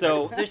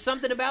 So there's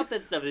something about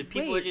that stuff that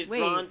people are just Wait.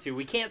 drawn to.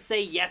 We can't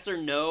say yes or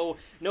no.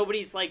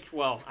 Nobody's like,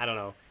 well, I don't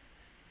know.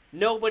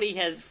 Nobody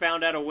has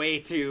found out a way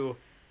to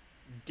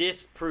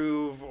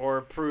disprove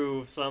or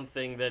prove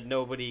something that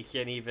nobody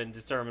can even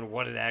determine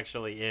what it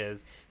actually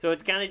is. So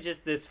it's kind of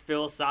just this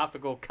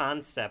philosophical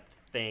concept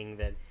thing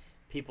that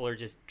people are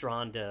just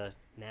drawn to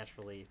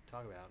naturally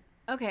talk about.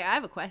 Okay, I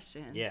have a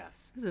question.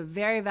 Yes. This is a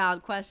very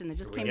valid question that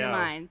just Here we came to go.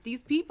 mind.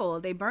 These people,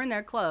 they burned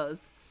their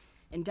clothes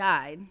and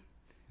died.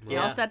 They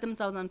all Yeah. set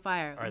themselves on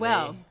fire. Are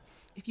well, they?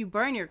 if you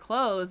burn your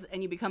clothes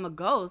and you become a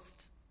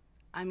ghost,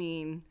 I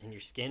mean, And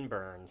your skin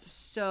burns.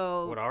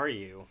 so What are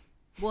you?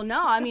 well,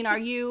 no, I mean, are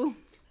you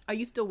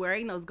still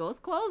wearing those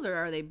ghost clothes, or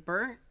are they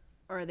burnt,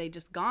 or are they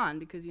just gone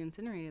because you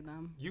incinerated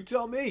them? You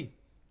tell me.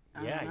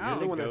 I Yeah, don't you're know. the You're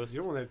the one ghost.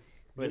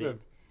 you're the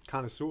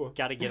connoisseur.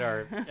 Got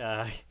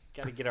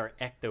to get our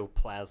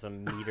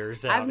ectoplasm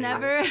meters out.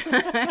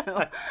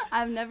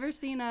 I've never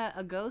seen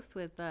a ghost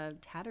with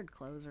tattered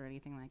clothes or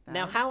anything like that.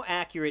 Now, how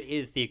accurate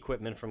is the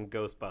equipment from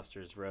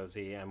Ghostbusters,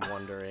 Rosie? I'm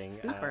wondering.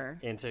 Super.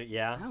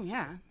 Yeah. Oh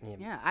yeah, Yeah.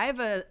 yeah. I have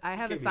a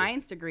Give me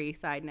science degree.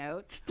 Side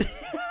note,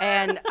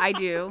 and I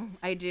do,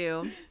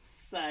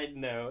 Side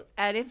note.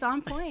 and it's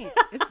on point.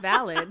 It's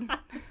valid.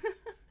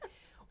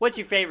 What's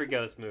your favorite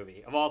ghost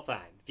movie of all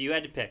time? If you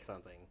had to pick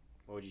something,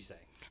 what would you say?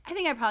 I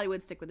think I probably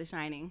would stick with The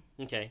Shining.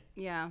 Okay.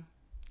 Yeah,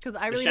 because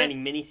I The really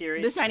Shining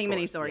miniseries? The Shining Of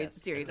course, miniseries yes.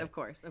 series, Okay. of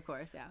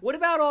course, yeah. What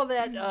about all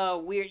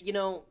that weird,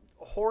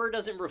 horror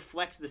doesn't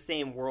reflect the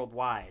same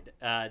worldwide.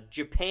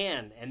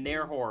 Japan and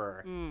their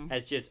horror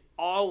has just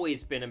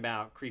always been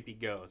about creepy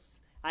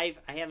ghosts. I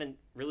haven't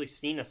really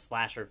seen a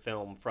slasher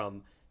film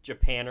from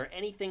Japan or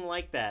anything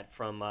like that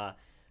from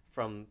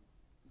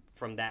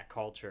that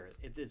culture.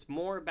 It's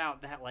more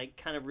about that like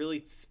kind of really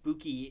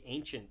spooky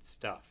ancient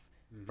stuff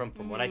from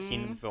what I've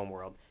seen in the film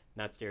world.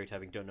 Not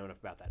stereotyping, don't know enough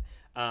about that.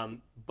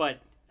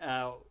 But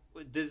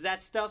does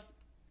that stuff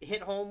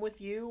hit home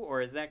with you,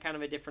 or is that kind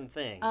of a different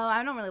thing? Oh,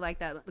 I don't really like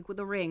that. Like with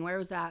The Ring, where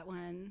was that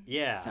one?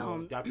 Yeah.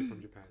 Film. Adopted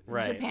from Japan.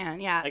 Right.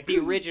 Japan, yeah. Like the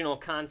original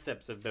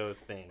concepts of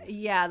those things.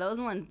 Yeah,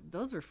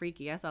 those were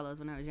freaky. I saw those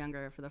when I was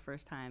younger for the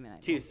first time.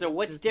 And Too. So it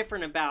what's just-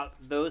 different about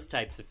those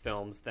types of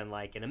films than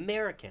like an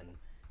American,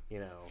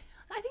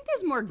 I think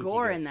there's more Spooky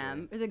gore ghost in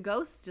them. The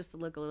ghosts just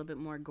look a little bit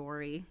more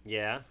gory.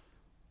 Yeah.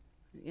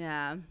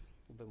 Yeah. A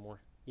little bit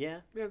more. Yeah.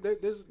 Yeah,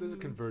 there's a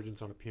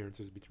convergence on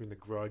appearances between The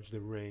Grudge, The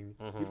Ring.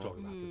 We've talked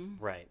about this.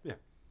 Right. Yeah.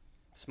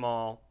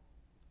 Small,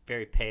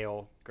 very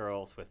pale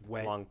girls with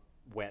Wet. long,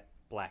 wet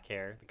black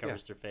hair that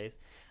covers their face.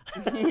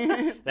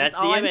 That's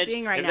the all I'm image.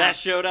 seeing right if now. that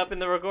showed up in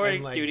the recording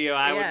And, like- studio,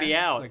 I would be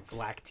Yeah. out. Like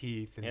black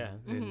teeth and, Yeah.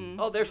 and,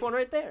 Oh, there's one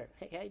right there.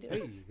 Hey, how you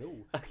doing? hey,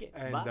 no. Okay.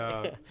 And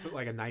bye. so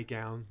like a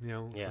nightgown,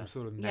 Yeah. some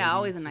sort of Yeah,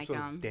 always a some sort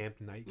of nightgown.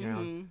 damp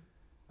nightgown.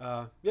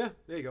 Mhm. Yeah,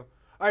 there you go.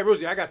 All right,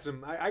 Rosie, I got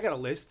a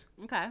list.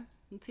 Okay.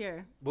 Let's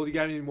hear. Well, you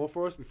got any more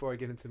for us before I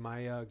get into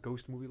my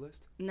ghost movie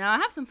list? No, I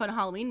have some fun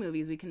Halloween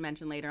movies we can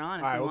mention later on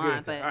if All right, you we'll get want.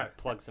 into it. But All right.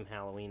 Plug some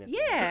Halloween.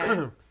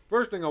 yeah.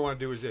 First thing I want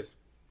to do is this.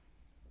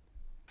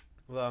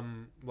 Well,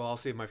 I'll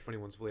save my funny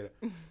ones for later.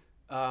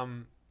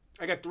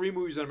 I got 3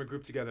 movies that I'm gonna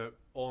group together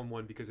all in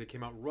one because they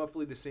came out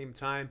roughly the same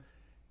time,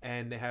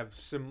 and they have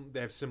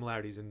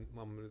similarities, and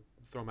I'm gonna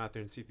throw them out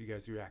there and see if you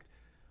guys react.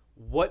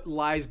 What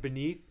Lies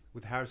Beneath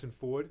with Harrison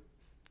Ford?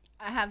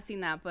 I have seen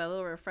that, but a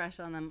little refresh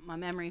on my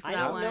memory for I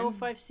that don't one. know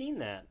if I've seen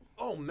that.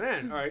 Oh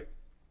man! All right.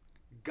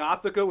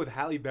 Gothica with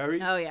Halle Berry.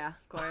 Oh yeah,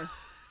 of course.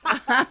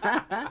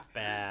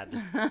 Bad.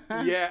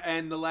 Yeah,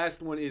 and the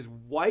last one is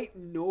White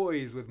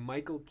Noise with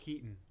Michael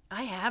Keaton,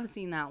 I have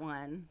seen that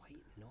one. White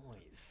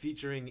noise.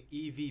 featuring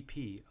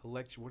EVP.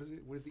 What is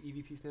it? What does the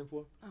EVP stand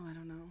for? Oh, I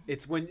don't know.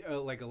 It's when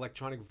like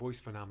electronic voice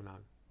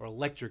phenomenon or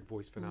electric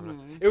voice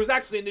phenomenon. It was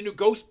actually in the new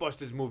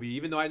Ghostbusters movie,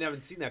 even though I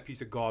haven't seen that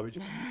piece of garbage.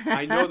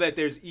 I know that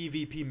there's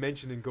EVP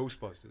mentioned in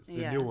Ghostbusters, the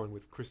Yeah. new one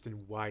with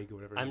Kristen Wiig or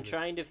whatever. her I'm name is.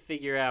 trying to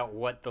figure out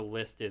what the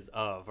list is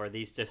of. Are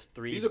these just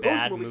 3 These are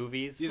bad ghost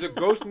movies? These are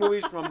ghost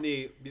movies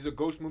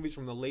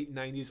from the late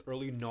 '90s,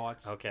 early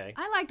 'noughts. Okay.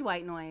 I liked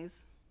White Noise.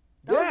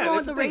 That Yeah, was the one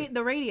that's with the thing.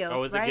 the radios,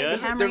 Oh, was it right? good?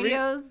 The ham The re-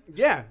 radios.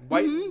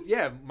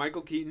 Yeah,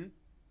 Michael Keaton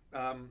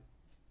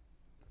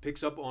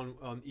picks up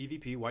on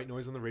EVP, White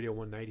Noise on the radio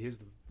one night. He hears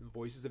the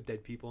voices of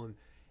dead people, and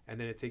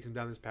then it takes him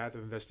down this path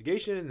of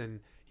investigation, and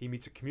then he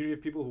meets a community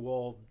of people who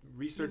all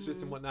research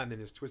this and whatnot, and then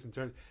there's twists and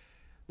turns.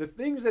 The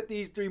things that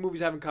these 3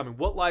 movies have in common: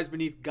 What Lies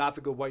Beneath,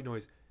 Gothica, White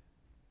Noise.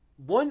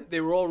 1, they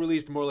were all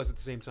released more or less at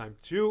the same time.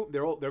 2,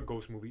 they're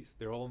ghost movies.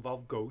 They all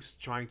involve ghosts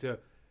trying to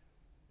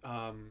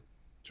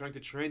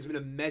transmit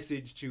a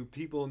message to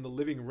people in the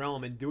living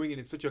realm and doing it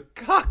in such a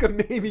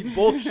cockamamie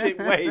bullshit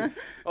way.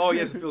 Oh,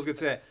 yes, it feels good to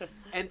say that.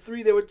 And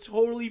 3, they were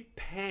totally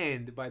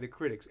panned by the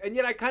critics. And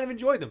yet I kind of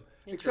enjoyed them.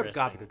 Except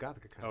Interesting. Gothica.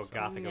 Gothica kind Oh, of sucked.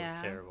 Gothica was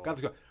Yeah. terrible.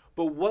 Gothica.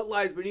 But What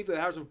Lies Beneath with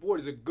Harrison Ford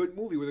is a good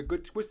movie with a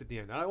good twist at the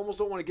end. I almost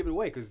don't want to give it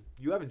away because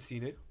you haven't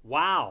seen it.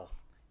 Wow.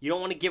 You don't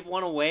want to give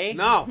one away?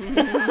 No.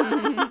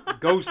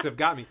 Ghosts have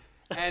got me.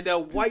 And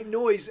White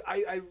Noise,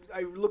 I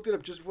looked it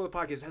up just before the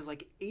podcast, has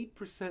like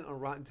 8% on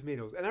Rotten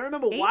Tomatoes. And I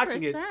remember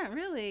watching it. 8%,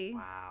 really?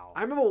 Wow.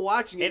 I remember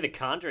watching Hey, it. The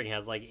Conjuring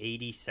has like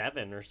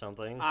 87 or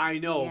something. I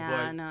know, yeah,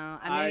 but no.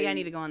 Maybe I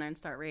need to go on there and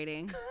start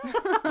rating.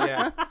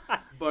 yeah.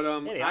 But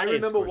Hey, the I audience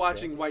remember scores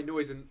watching bad. White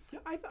Noise, and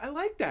I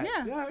like that.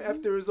 Yeah.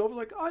 After it was over,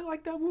 like, oh, I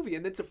like that movie.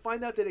 And then to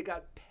find out that it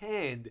got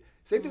panned.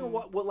 Same thing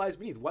with What Lies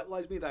Beneath. What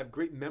Lies Beneath, I have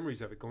great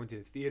memories of it. Going to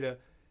the theater,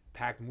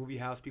 packed movie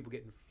house, people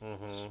getting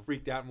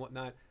freaked out and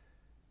whatnot.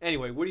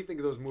 Anyway, what do you think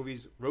of those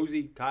movies?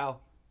 Rosie,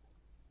 Kyle,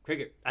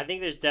 Cricket. I think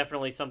there's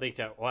definitely something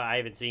to. Well, I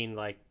haven't seen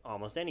like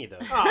almost any of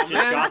those. Oh, just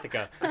man.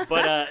 Gothica.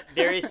 But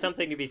there is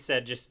something to be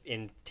said, just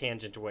in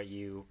tangent to what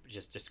you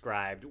just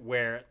described,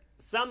 where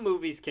some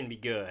movies can be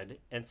good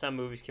and some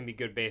movies can be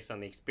good based on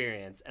the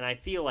experience. And I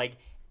feel like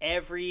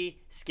every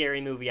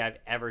scary movie I've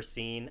ever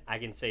seen, I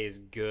can say is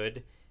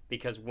good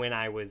because when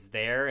I was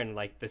there and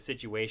like the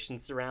situation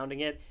surrounding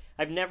it,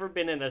 I've never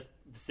been in a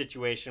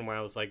situation where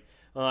I was like,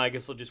 oh, I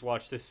guess I'll just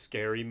watch this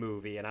scary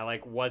movie. And I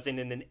like wasn't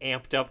in an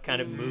amped up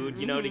kind of mood,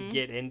 you know, to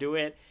get into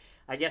it.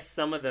 I guess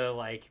some of the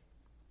like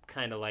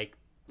kind of like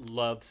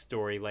love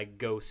story, like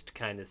Ghost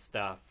kind of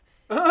stuff,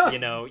 you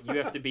know, you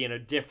have to be in a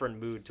different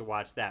mood to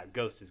watch that.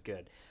 Ghost is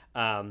good.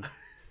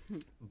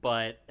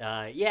 But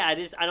yeah,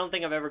 I don't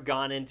think I've ever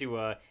gone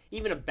into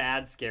even a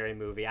bad scary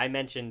movie. I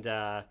mentioned,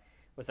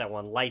 what's that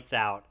one? Lights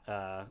Out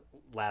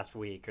last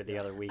week or the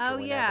other week. Oh, or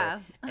whenever. yeah.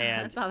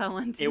 And I saw that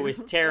one, too. it was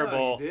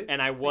terrible, Oh, you did?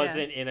 and I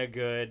wasn't in a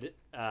good.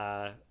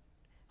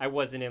 I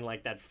wasn't in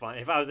like that fun.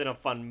 If I was in a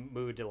fun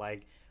mood to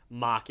like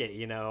mock it,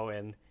 you know,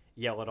 and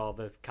yell at all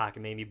the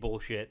cockamamie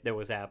bullshit that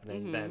was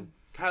happening, then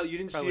Kyle, you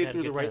didn't Probably see it had a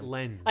through the good right time.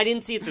 lens. I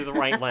didn't see it through the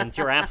right lens.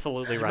 You're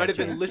absolutely You right. might have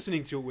been James.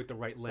 listening to it with the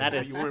right lens, That but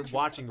is you weren't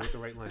watching it with the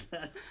right lens.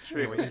 That's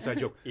true. Anyway, inside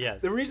joke.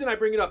 Yes. The reason I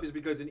bring it up is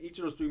because in each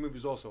of those 3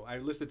 movies also, I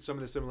listed some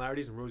of the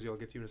similarities, and Rosie, I'll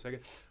get to you in a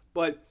second.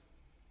 But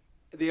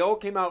they all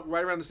came out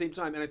right around the same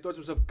time, and I thought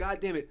to myself, God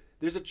damn it,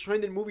 there's a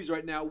trend in movies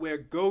right now where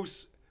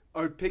ghosts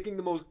are picking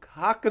the most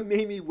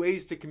cockamamie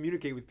ways to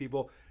communicate with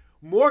people.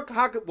 On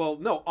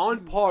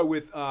par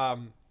with,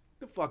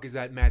 the fuck is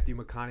that Matthew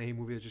McConaughey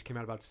movie that just came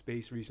out about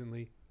space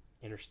recently?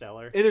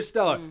 Interstellar.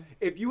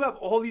 If you have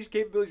all these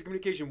capabilities of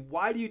communication,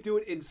 why do you do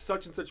it in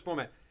such and such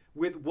format?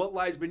 With What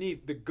Lies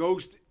Beneath, the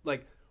ghost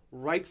like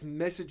writes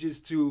messages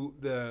to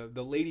the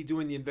lady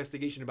doing the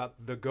investigation about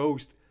the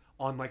ghost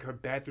on like her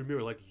bathroom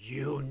mirror, like,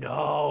 you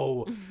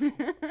know.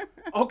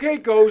 Okay,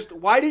 ghost,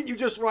 why didn't you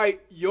just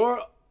write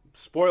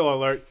spoiler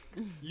alert,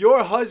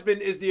 your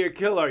husband is the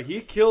killer.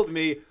 He killed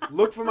me.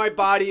 Look for my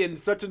body in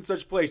such and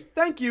such place.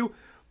 Thank you.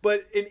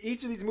 But in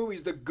each of these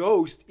movies, the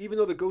ghost, even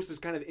though the ghost is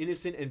kind of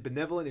innocent and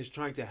benevolent, is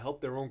trying to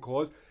help their own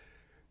cause,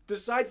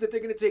 decides that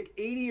they're going to take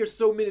 80 or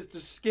so minutes to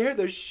scare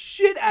the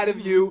shit out of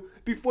you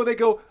before they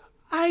go,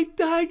 I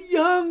died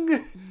young.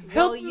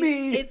 Help Well,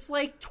 me. It's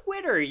like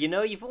Twitter,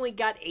 you've only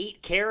got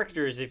 8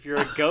 characters if you're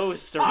a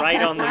ghost to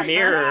write on the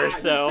mirror,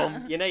 so,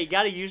 you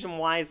got to use them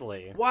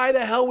wisely. Why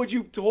the hell would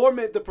you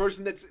torment the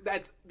person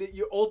that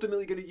you're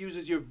ultimately going to use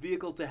as your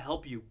vehicle to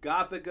help you?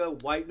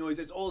 Gothica, white noise,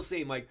 it's all the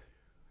same. Like,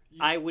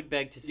 I would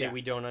beg to say Yeah.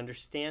 we don't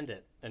understand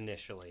it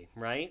initially,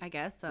 right? I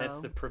guess so. That's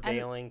the And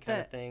prevailing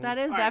kind of thing. That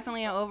is All right.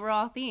 definitely an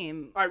overall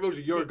theme. all right,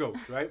 Rosie, you're a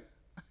ghost, right?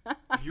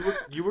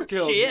 You were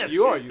killed. She is.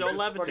 You are. She's still You're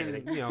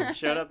levitating. fucking,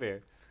 Shut up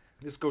here.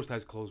 this ghost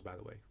has clothes, by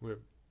the way. We're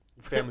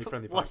a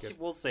family-friendly podcast.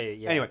 We'll say it,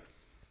 yeah. Anyway,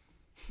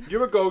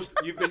 you're a ghost.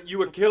 You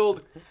were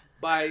killed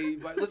by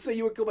let's say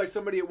you were killed by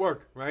somebody at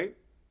work, right?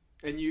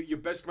 And your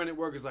best friend at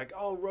work is like,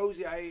 "Oh,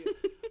 Rosie,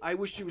 I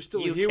wish you were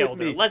still You here killed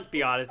with her. me." Let's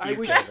be honest. I You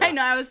wish- killed her. I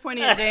know, I was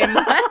pointing at James.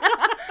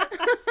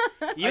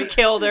 You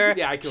killed her.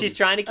 Yeah, I killed She's her.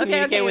 trying to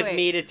communicate okay, with wait.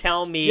 me to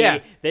tell me Yeah.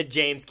 that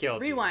James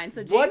killed you. Rewind.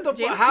 So James, What the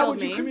James How killed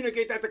would you me.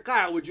 communicate that to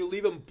Kyle? Would you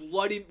leave him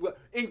bloody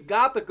in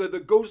Gothica? The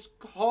ghost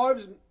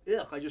carves.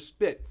 Ugh! I just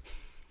spit.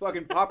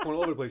 Fucking popcorn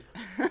all over the place.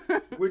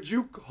 Would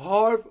you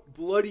carve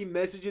bloody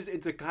messages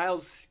into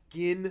Kyle's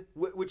skin,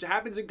 which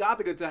happens in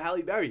Gothica to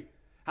Halle Berry?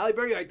 Halle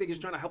Berry, I think, is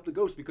trying to help the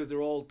ghost because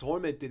they're all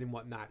tormented and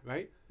whatnot,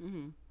 right?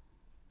 Mm-hmm.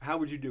 How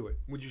would you do it?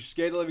 Would you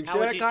scare the living How shit out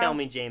would of you Kyle? tell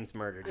me James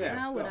murdered you? Yeah.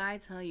 How would Well. I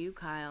tell you,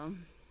 Kyle?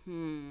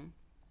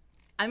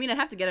 I mean, I'd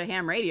have to get a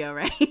ham radio,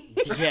 right?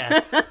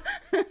 Yes,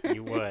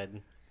 you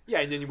would. Yeah,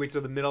 and then you wait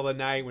till the middle of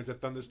the night when it's a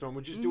thunderstorm.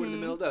 We'll just do it in the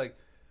middle of the day. Like,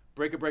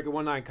 breaker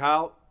 19,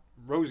 Kyle,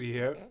 Rosie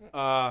here.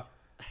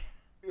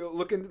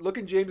 Look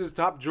in James's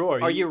top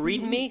drawer. Are you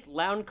reading me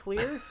loud and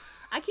clear?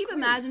 I keep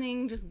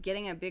imagining just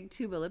getting a big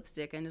tube of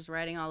lipstick and just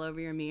writing all over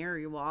your mirror,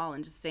 your wall,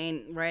 and just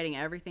writing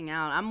everything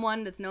out. I'm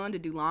one that's known to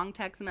do long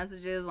text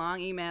messages, long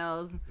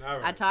emails. All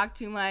right. I talk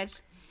too much.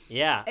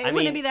 Yeah, It I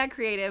wouldn't mean, be that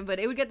creative, but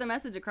it would get the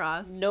message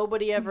across.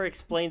 nobody ever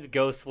explains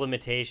ghost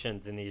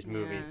limitations in these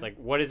movies. Yeah. Like,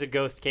 what is a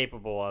ghost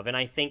capable of? And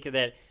I think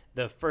that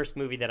the first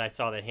movie that I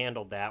saw that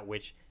handled that,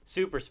 which,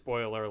 super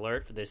spoiler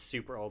alert for this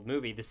super old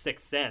movie, The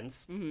Sixth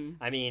Sense.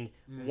 I mean,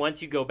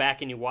 once you go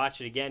back and you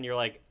watch it again, you're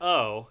like,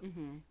 oh,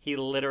 he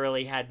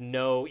literally had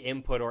no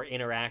input or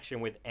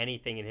interaction with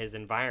anything in his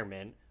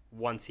environment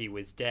once he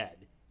was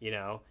dead,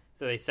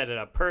 So they set it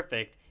up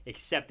perfect,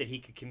 except that he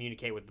could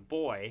communicate with the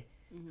boy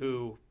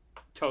who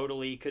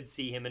totally could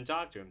see him and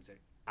talk to him. Say,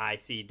 I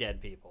see dead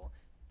people.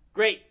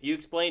 Great, you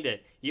explained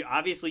it. You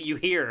obviously you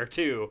hear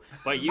too,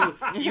 but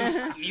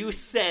you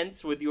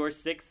sense with your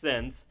sixth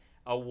sense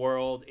a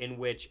world in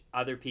which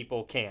other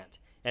people can't,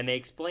 and they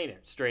explain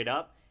it straight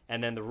up.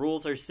 And then the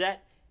rules are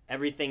set.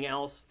 Everything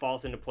else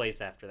falls into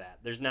place after that.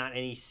 There's not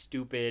any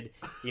stupid,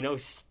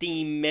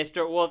 steam mist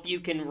or, well, if you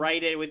can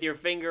write it with your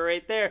finger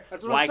right there,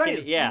 That's what why I'm can't saying.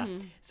 it? Yeah.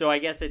 So I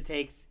guess it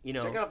takes,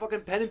 Check out a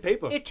fucking pen and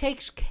paper. it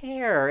takes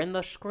care in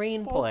the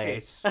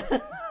screenplay.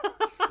 Focus.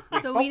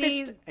 So we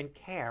need and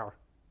care.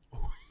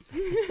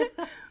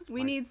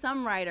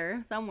 some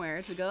writer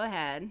somewhere to go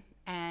ahead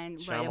and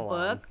write a Shyamalan.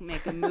 book,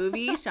 make a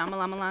movie.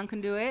 Shyamalan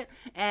can do it,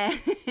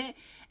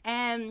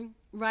 and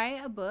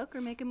write a book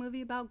or make a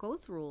movie about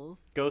ghost rules.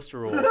 Ghost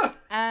rules.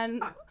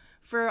 And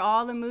for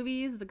all the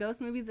movies, the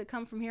ghost movies that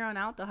come from here on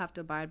out, they'll have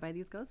to abide by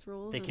these ghost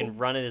rules. They can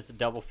run it as a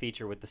double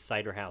feature with the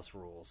Cider House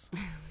rules.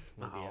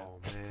 Oh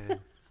man,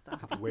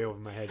 that's way over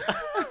my head.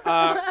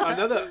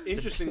 Another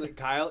interesting,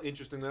 Kyle.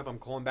 Interesting enough, I'm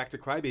calling back to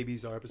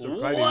Crybabies, our episode of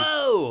Crybabies.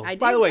 Whoa!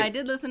 By the way- I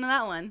did listen to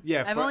that one.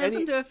 Yeah, I've for only any-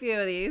 listened to a few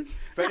of these.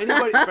 For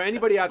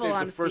anybody out there, Full it's a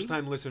honesty. first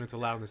time listener to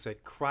Loud and Say.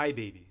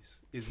 Crybabies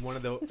is one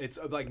of the. It's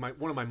like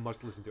one of my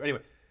must listen to.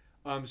 Anyway,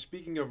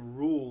 speaking of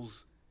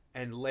rules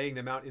and laying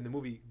them out in the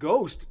movie,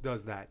 Ghost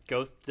does that.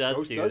 Ghost does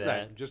Ghost do does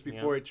that. just Yeah.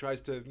 before it tries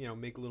to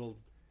make little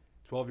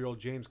 12-year-old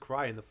James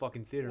cry in the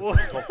fucking theater for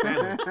his whole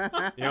family.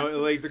 It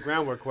lays the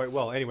groundwork quite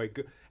well. Anyway,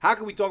 how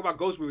can we talk about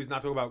ghost movies and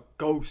not talk about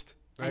Ghost?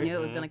 I Right? knew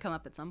it was going to come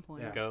up at some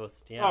point. Yeah.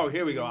 Ghost, yeah. Oh,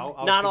 here we go.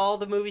 I'll Not all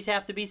the movies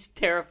have to be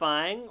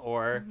terrifying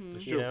or,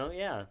 true.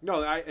 yeah.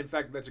 No, in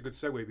fact, that's a good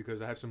segue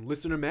because I have some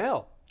listener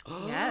mail.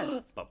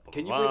 Yes.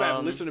 Can you believe I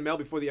have listener mail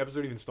before the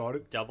episode even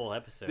started? Double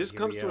episode. This Here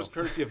comes we to go. us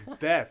courtesy of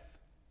Beth.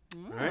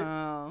 Right?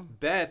 Oh.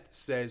 Beth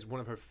says one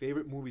of her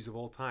favorite movies of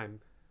all time,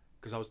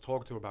 because I was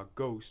talking to her about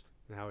Ghost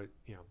and how it,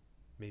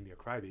 made me a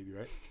crybaby,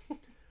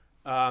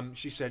 right?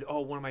 She said,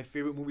 one of my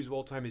favorite movies of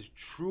all time is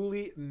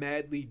Truly,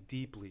 Madly,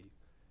 Deeply,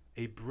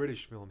 a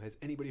British film. Has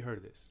anybody heard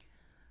of this?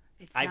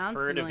 It I've sounds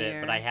heard familiar. of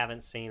it, but I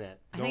haven't seen it.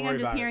 I Don't think worry I'm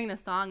just about it. hearing the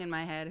song in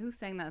my head. Who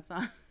sang that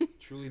song?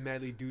 Truly,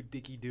 Madly, Do,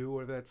 Dicky, Do,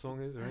 whatever that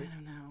song is, I right?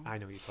 don't know. I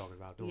know what you're talking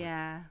about. Don't worry.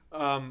 Yeah.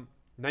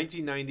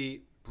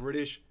 1990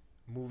 British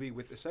movie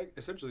with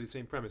essentially the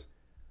same premise.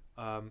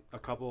 A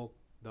couple,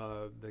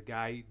 the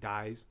guy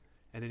dies,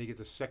 and then he gets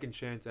a second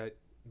chance at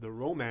the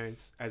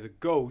romance as a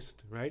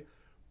ghost, right?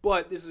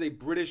 But this is a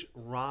British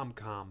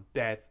rom-com,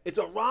 Beth. It's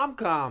a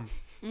rom-com.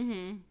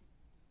 Mm-hmm.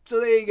 So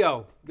there you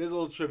go. There's a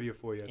little trivia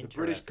for you. The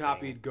British Interesting.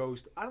 copied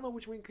Ghost. I don't know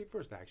which one came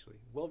first, actually.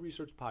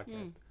 Well-researched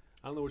podcast.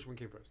 I don't know which one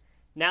came first.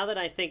 Now that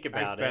I think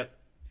about it, Beth.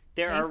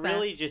 there Thanks, are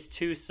really just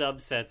two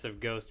subsets of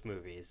ghost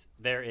movies.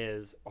 There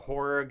is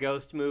horror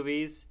ghost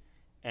movies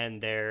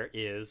and there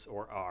is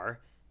or are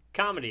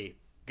comedy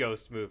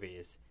ghost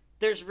movies.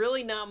 There's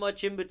really not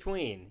much in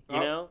between, you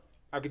know?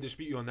 I could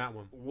dispute you on that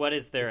one. What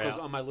is there? Because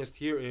on my list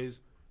here is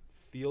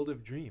Field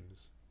of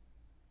Dreams.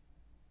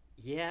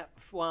 Yeah,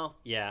 well,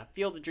 yeah.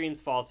 Field of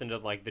Dreams falls into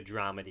like the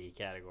dramedy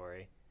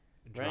category.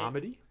 Right?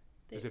 Dramedy?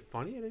 Is it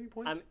funny at any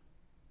point?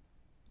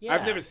 Yeah.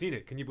 I've never seen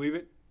it. Can you believe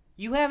it?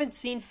 You haven't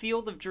seen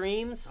Field of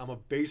Dreams? I'm a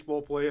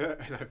baseball player,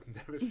 and I've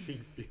never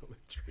seen Field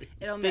of Dreams.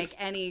 It'll make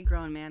any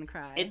grown man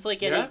cry. It's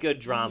like any good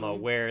drama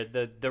where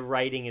the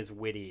writing is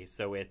witty,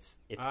 so it's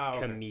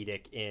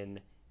comedic in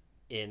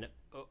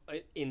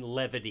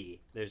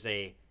levity. There's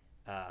a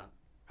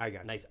I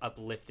got nice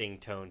uplifting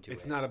tone to it.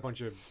 It's not a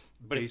bunch of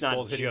but it's not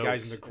baseballs hitting jokes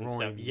guys in the and groin.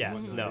 stuff.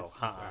 Yes, No, no, it's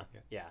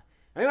yeah.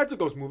 I think that's a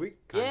ghost movie.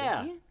 Kinda.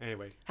 Yeah.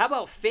 Anyway. How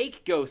about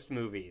fake ghost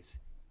movies?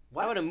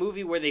 What? How about a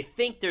movie where they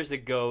think there's a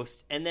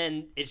ghost and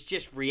then it's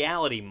just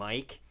reality,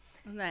 Mike?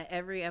 Isn't that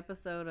every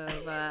episode of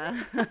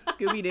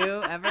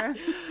Scooby-Doo ever?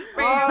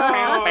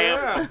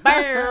 Oh,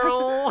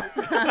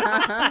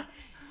 yeah.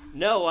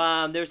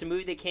 No, there's a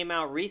movie that came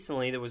out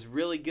recently that was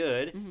really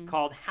good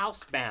called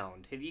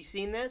Housebound. Have you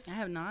seen this? I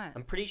have not.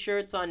 I'm pretty sure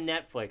it's on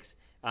Netflix.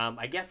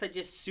 I guess I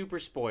just super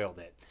spoiled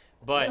it.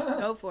 But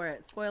Go for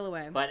it. Spoil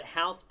away. But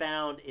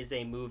Housebound is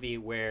a movie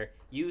where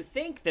you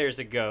think there's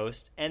a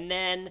ghost and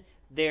then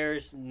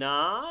there's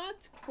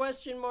not,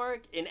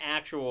 an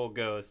actual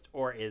ghost,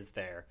 or is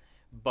there?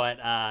 But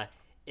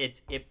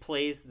it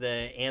plays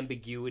the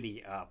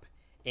ambiguity up.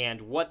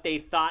 And what they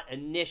thought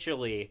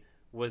initially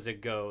was a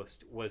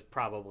ghost was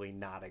probably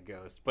not a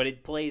ghost. But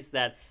it plays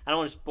that. I don't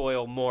want to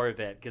spoil more of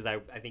it because I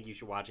think you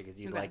should watch it because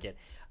you'd like it.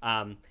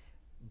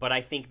 But I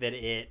think that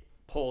it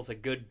pulls a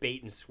good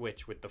bait and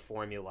switch with the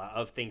formula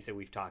of things that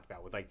we've talked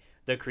about with like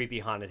the creepy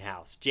haunted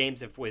house.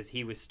 James, if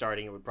he was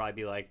starting, it would probably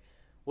be like,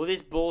 well,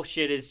 this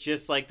bullshit is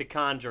just like The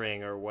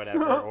Conjuring or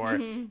whatever, or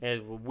a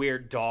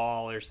weird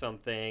doll or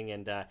something.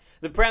 And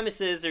the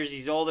premise is there's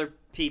these older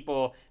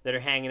people that are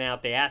hanging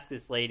out. They ask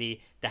this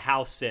lady to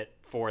house sit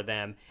for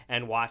them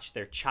and watch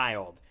their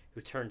child,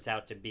 who turns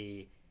out to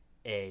be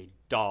a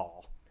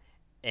doll.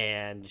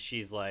 And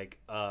she's like,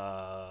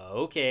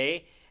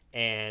 okay.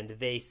 And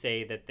they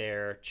say that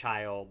their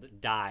child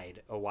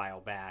died a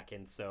while back,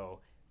 and so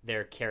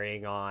they're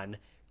carrying on,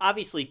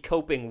 obviously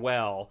coping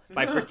well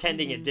by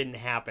pretending it didn't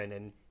happen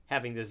and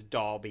having this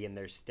doll be in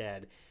their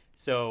stead.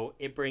 So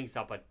it brings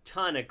up a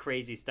ton of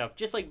crazy stuff,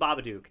 just like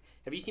Babadook.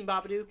 Have you seen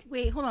Babadook?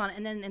 Wait, hold on.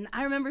 And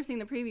I remember seeing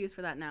the previews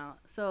for that now.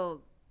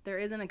 So there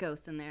isn't a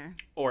ghost in there.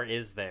 Or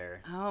is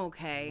there? Oh,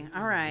 okay.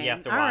 All right. You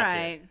have to watch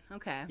it.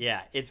 Okay.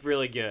 Yeah, it's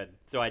really good.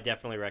 So I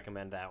definitely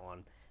recommend that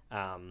one.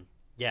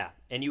 Yeah,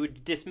 and you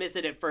would dismiss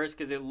it at first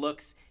because it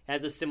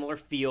has a similar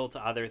feel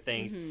to other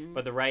things,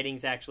 but the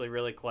writing's actually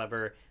really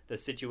clever. The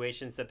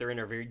situations that they're in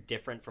are very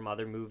different from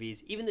other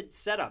movies. Even the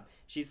setup,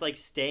 she's like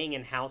staying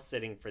and house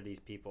sitting for these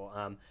people,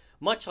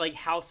 much like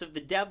House of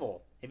the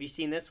Devil. Have you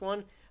seen this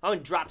one? I'm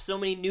gonna drop so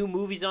many new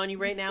movies on you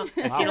right now.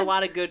 I've seen a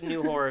lot of good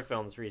new horror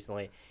films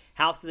recently.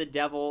 House of the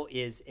Devil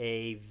is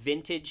a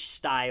vintage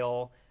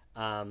style,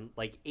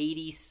 like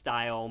 80s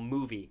style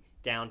movie,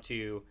 down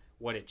to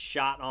what it's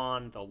shot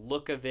on, the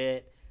look of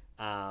it,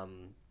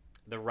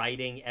 the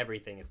writing,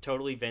 everything. It's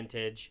totally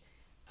vintage,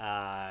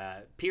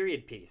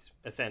 period piece,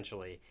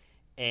 essentially.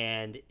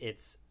 And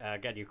it's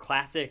got your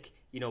classic,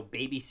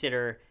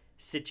 babysitter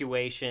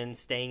situation,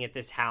 staying at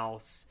this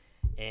house,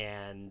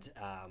 and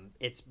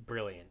it's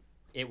brilliant.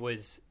 It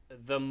was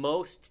the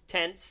most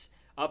tense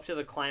up to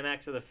the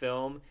climax of the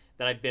film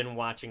that I've been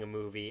watching a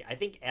movie, I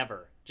think,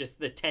 ever. Just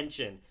the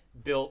tension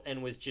built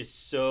and was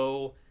just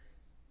so,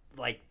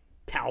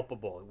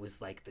 palpable. It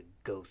was like the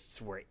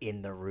ghosts were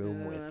in the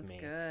room with me.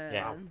 Good.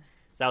 Yeah,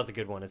 so that was a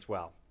good one as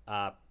well.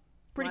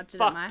 Pretty Watch it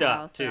fucked at my up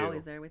house. too. They're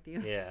always there with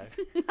you. Yeah,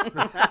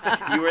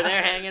 you were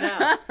there hanging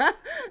out.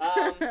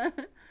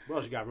 What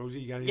else you got, Rosie?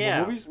 You got any Yeah,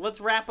 more movies?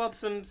 let's wrap up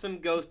some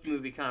ghost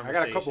movie I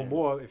conversations. got a couple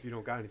more if you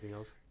don't got anything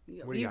else.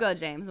 What do You you go, got?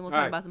 James, and we'll All talk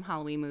right. about some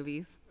Halloween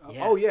movies.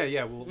 Oh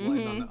yeah, we'll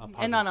end on a positive.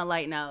 And on a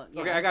light note.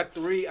 Yeah. Okay, I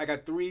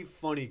got three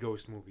funny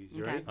ghost movies.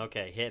 You Okay. ready?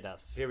 Okay, hit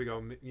us. Here we go.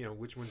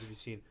 Which ones have you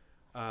seen?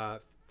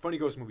 Funny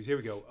ghost movies. Here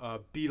we go.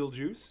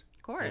 Beetlejuice.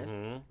 Of course.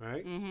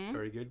 Right. Mm-hmm.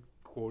 Very good.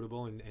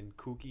 Quotable and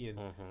kooky and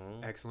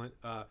excellent.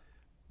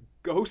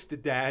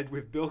 Ghost Dad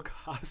with Bill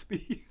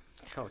Cosby.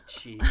 Oh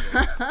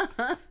Jesus!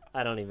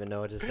 I don't even know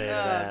what to say to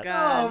that.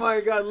 God. Oh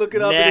my God! Look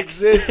it up.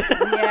 Next. It exists.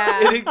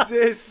 Yeah. It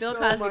exists. Bill Oh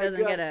Cosby my doesn't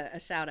God. get a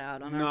shout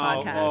out on No, our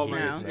podcast. oh, he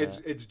man, does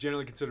not. it's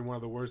generally considered one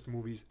of the worst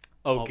movies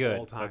Oh, of good.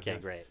 all time. Okay,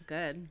 great.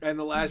 Good. And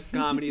the last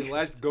comedy, the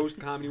last ghost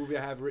comedy movie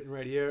I have written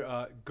right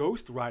here,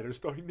 Ghost Rider,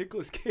 starring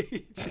Nicolas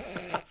Cage.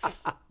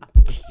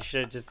 You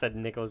should have just said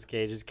Nicolas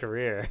Cage's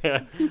career.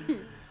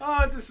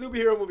 Oh, it's a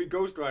superhero movie.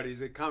 Ghost Rider.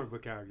 He's a comic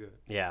book character.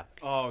 Yeah.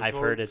 Oh, I've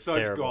heard it's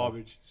such terrible.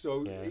 garbage.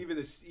 So Yeah.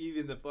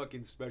 even the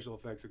fucking special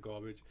effects are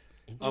garbage.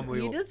 You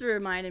Unbelievable. just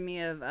reminded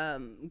me of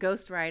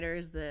Ghost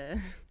Riders, the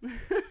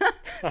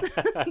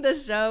the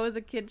show was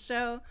a kid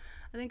show,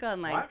 I think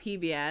on What?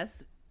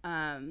 PBS.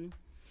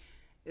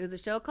 It was a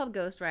show called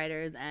Ghost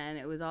Riders, and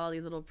it was all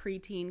these little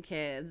preteen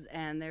kids,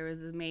 and there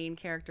was the main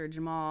character,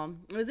 Jamal.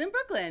 It was in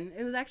Brooklyn.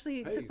 It was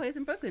actually took place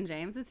in Brooklyn,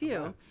 James. It's you.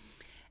 Wow.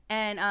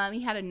 And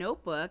he had a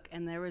notebook,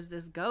 and there was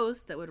this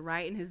ghost that would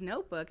write in his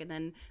notebook, and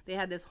then they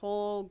had this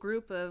whole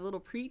group of little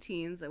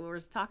preteens that were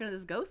talking to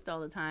this ghost all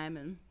the time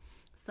and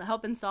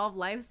helping solve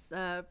life's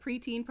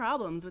preteen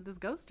problems with this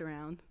ghost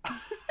around.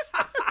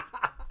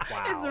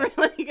 Wow. It's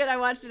really good. I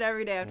watched it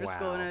every day after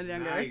school when I was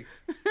younger. Nice.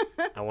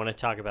 I want to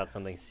talk about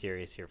something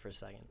serious here for a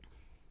second.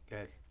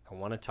 Okay. I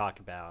want to talk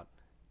about.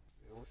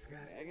 No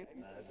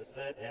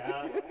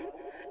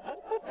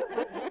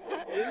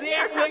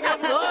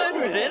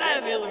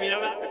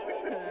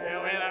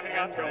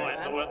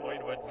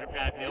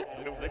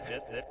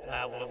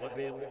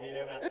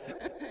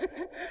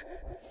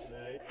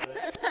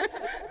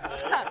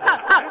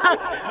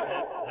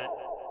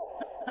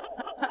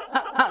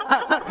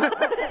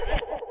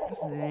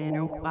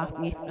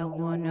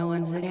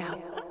one's it out.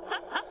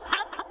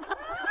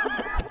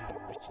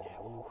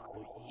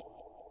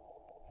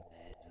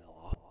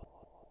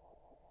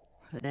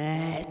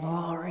 That's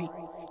Laurie.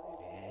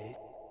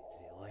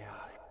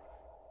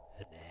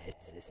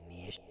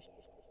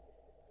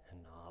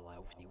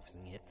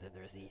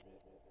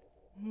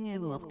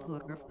 Jag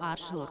låter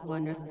farslåt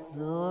gånger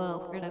så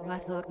för det var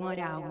så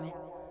morgon.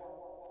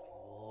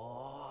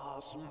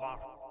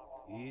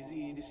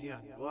 Easy to see.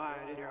 Why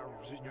did I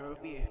was no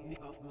be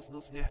off must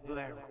not snap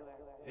there.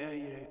 Yeah,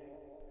 yeah.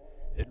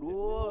 Det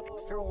låg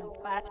strong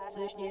fast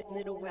så snett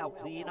ner och väl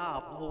sin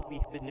upp så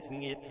vi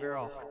benutzen it för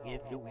och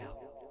get the well.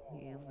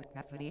 Jag vet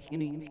varför det är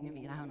inget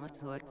mer än något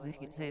så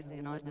exakt sägs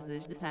det något det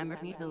är december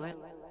för det.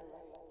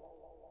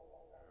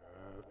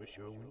 But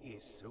showing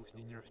is so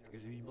sneaker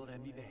because we will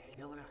be back.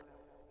 No, no.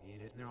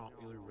 And it's not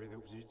popular where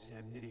those are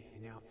seminary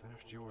now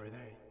finished your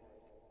day.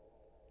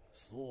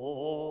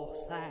 Så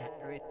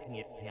säkert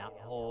ifall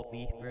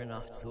hobby för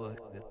något så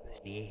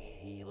det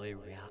hela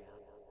rätt.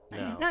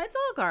 No, it's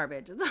all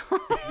garbage. It's all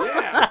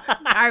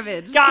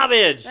garbage.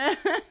 Garbage!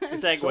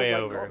 Segue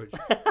So over. garbage.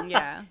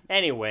 Yeah.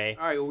 Anyway,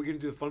 All right, well, we're going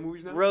to do the fun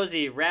movies now?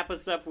 Rosie, wrap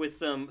us up with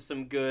some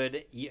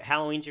good.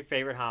 Halloween's your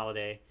favorite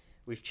holiday.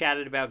 We've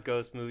chatted about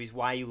ghost movies,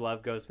 why you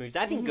love ghost movies.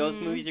 I think ghost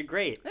movies are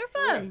great. They're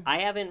fun. I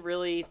haven't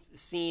really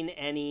seen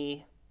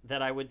any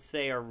that I would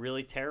say are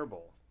really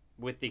terrible,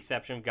 with the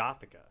exception of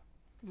Gothica.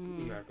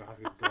 Yeah,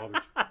 Gothica's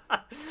garbage.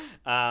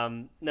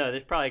 No,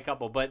 there's probably a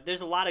couple, but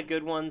there's a lot of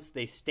good ones.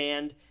 They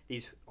stand,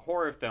 these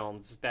horror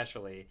films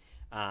especially.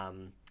 I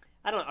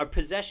don't know, are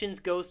Possessions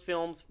ghost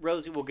films?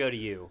 Rosie, we'll go to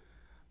you.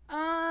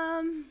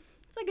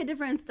 It's like a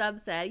different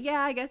subset.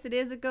 Yeah, I guess it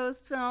is a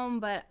ghost film,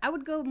 but I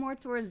would go more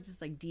towards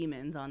just like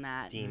demons on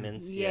that.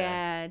 Demons,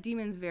 Yeah,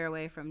 demons veer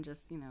away from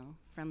just,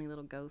 friendly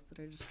little ghosts that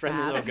are just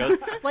Friendly trapped. little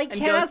ghosts. Like And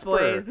ghost Casper.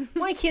 boys.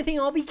 Why can't they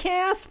all be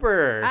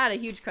Casper? I had a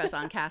huge crush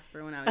on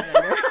Casper when I was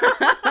younger.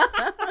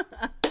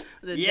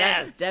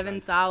 Yes. Devin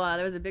Sawa.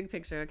 There was a big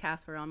picture of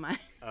Casper on my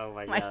Oh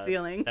my my god.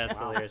 ceiling. That's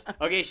hilarious.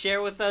 Okay,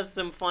 share with us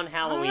some fun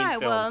Halloween All right,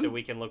 films well- that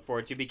we can look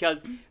forward to,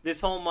 because this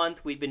whole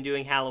month we've been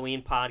doing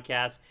Halloween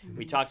podcasts.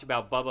 We talked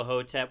about Bubba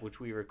Hotep, which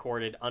we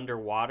recorded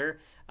underwater,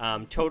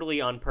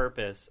 totally on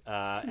purpose.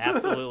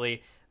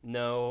 Absolutely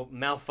no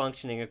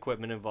malfunctioning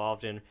equipment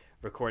involved in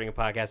recording a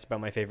podcast about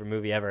my favorite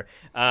movie ever.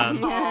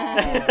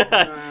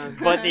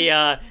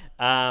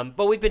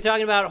 But we've been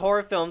talking about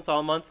horror films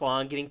all month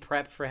long, getting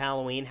prepped for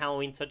Halloween.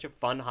 Halloween's such a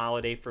fun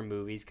holiday for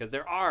movies because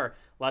there are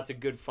lots of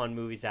good fun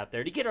movies out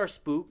there to get our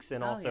spooks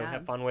and also yeah.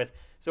 have fun with.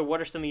 So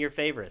what are some of your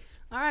favorites?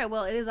 All right,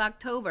 well, it is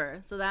October,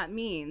 so that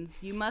means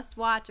you must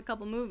watch a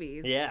couple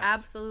movies. Yes.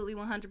 Absolutely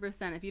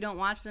 100%. If you don't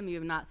watch them, you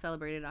have not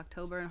celebrated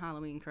October and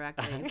Halloween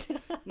correctly.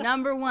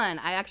 Number one,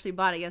 I actually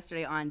bought it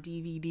yesterday on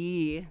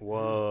DVD.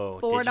 Whoa,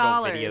 $4.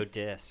 digital video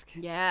disc.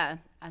 Yeah,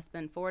 I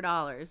spent $4.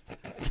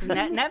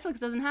 Netflix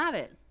doesn't have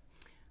it.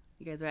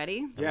 You guys ready?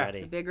 I'm Yeah.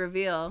 ready. The big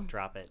reveal.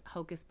 Drop it.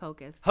 Hocus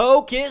Pocus.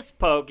 Hocus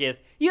Pocus.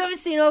 You haven't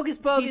seen Hocus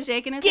Pocus? He's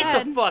shaking his Get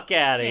head. the fuck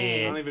out of James. I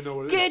here. don't even know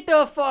what it is. Get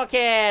the fuck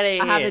out of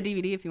here. I have the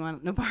DVD if you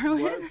want to borrow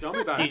it. What? Tell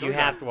me about it. Did Tell you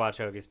me have about to watch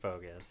Hocus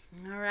Pocus?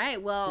 All right,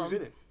 it. well, Who's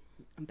in it?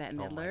 Bette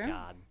Oh my Midler,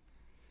 god.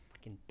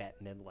 Fucking Bette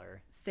Midler.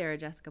 Sarah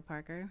Jessica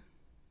Parker,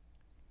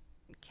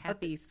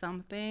 Kathy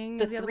something.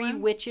 The is other three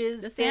one?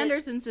 witches. The that-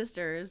 Sanderson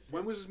sisters.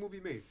 When was this movie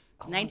made?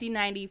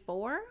 1994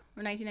 or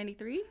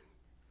 1993?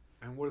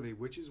 And what are they,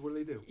 witches? What do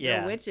they do? Yeah.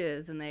 They're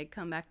witches, and they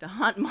come back to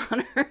haunt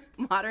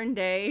modern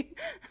day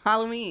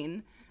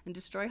Halloween and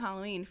destroy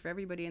Halloween for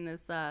everybody in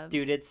this.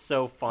 Dude, it's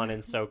so fun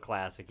and so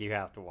classic. You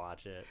have to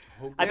watch it.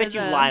 Hocus- I bet you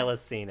There's a- Lila's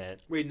seen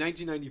it. Wait,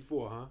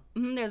 1994, huh?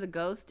 There's a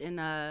ghost in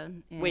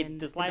Wait,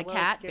 does in Lila the like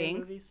cat scary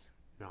Binks. movies?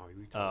 No,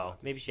 we talked Oh,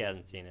 about maybe this. she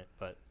hasn't seen it,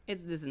 but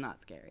This is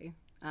not scary.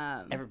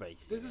 everybody's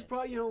seen This is it.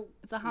 probably,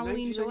 It's a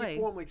Halloween joy.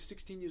 1994, I'm like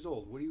 16 years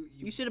old. What do you...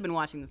 You should have been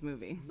watching this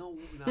movie. No.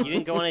 You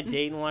didn't go on a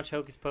date and watch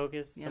Hocus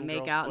Pocus? Yeah, Some make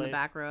girl's out in the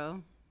place? back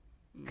row.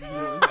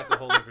 That's a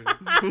whole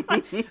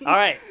different... All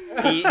right.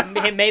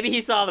 Maybe he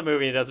saw the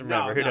movie and doesn't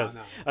remember. Who no, knows?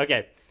 no.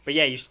 Okay. But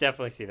yeah, you should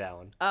definitely see that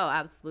one. Oh,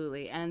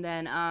 absolutely. And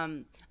then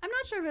I'm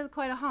not sure if it's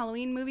quite a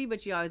Halloween movie,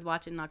 but you always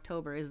watch it in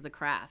October. Is The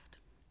Craft.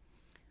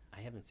 I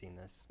I haven't seen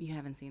this. You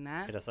haven't seen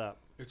that? Hit us up.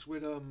 It's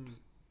with what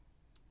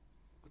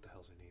the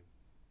hell's her name?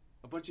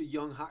 A bunch of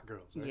young hot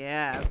girls. Right?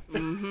 Yeah.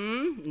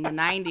 Mm-hmm. In the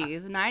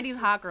 90s. 90s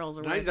hot girls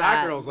are 90s where hot it's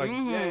at. girls, like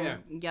yeah.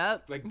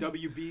 Yep. Like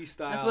WB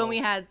style. That's when we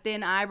had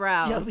thin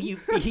eyebrows.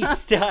 WB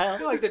style. You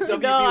know, like the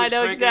WB No, I was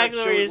know cranking exactly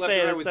out what you're shows left and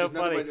saying. right It's with so just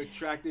nothing funny. but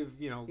attractive,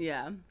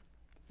 Yeah.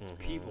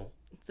 people.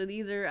 So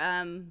these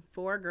are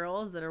 4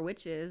 girls that are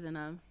witches in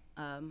a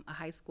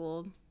high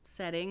school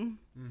setting.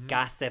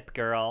 Gossip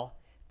Girl,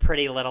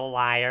 Pretty Little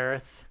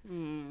Liars,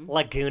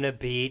 Laguna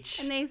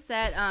Beach. And they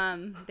set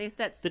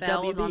The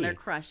spells on WB. their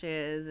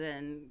crushes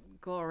and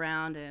go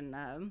around and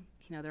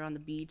they're on the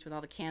beach with all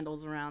the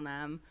candles around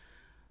them,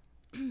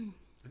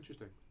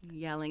 Interesting.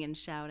 yelling and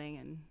shouting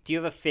and Do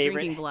you have a drinking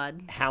favorite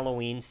blood.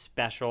 Halloween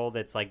special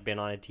that's like been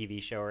on a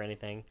TV show or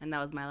anything? And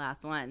that was my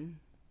last one.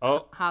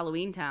 Oh,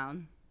 Halloween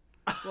Town.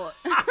 Well,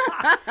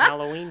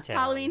 Halloween Town.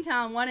 Halloween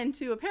Town 1 and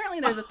 2. Apparently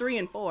there's a 3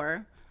 and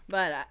 4,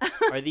 but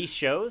Are these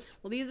shows?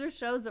 well, these are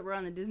shows that were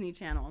on the Disney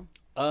Channel.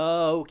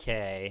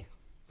 Okay.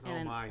 Oh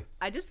And my.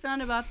 I just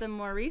found about them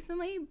more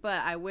recently,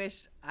 but I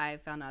wish I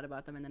found out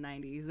about them in the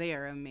 90s. They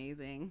are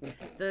amazing.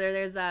 So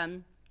there's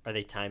Are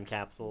they time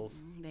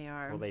capsules? they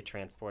are. Will they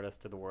transport us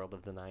to the world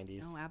of the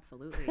 90s? Oh,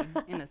 absolutely.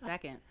 In a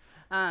second.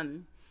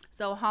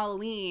 So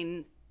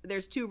Halloween,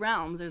 there's 2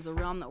 realms. There's the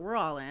realm that we're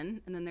all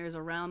in, and then there's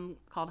a realm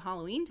called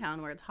Halloween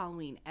Town where it's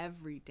Halloween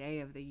every day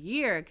of the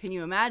year. Can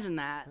you imagine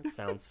that? That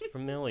sounds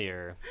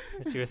familiar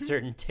to a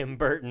certain Tim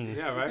Burton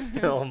Yeah, right?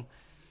 film,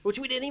 which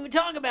we didn't even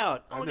talk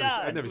about. Oh,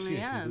 God. I've never seen it.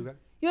 Can Yeah. you believe that?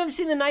 You haven't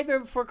seen The Nightmare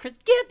Before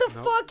Christmas? Get the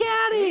Nope. fuck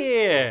out of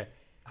here.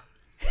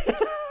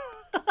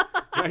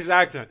 Nice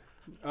accent.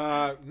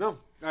 No. All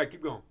right,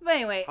 keep going. But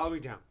anyway,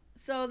 Halloween Town.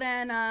 so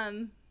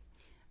then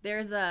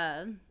there's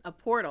a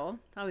portal.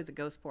 It's always a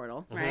ghost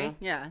portal, right?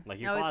 Yeah. Like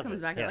it your always closet,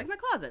 comes back to like yes.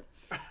 my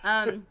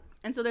closet.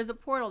 And so there's a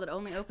portal that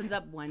only opens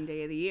up one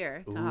day of the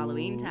year to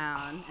Halloween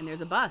Town, and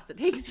there's a bus that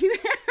takes you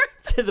there.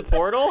 To the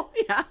portal?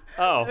 Yeah.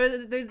 Oh.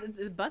 It's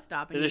a bus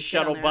stop. And There's a you sit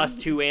on shuttle there. bus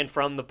to and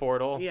from the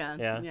portal.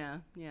 Yeah.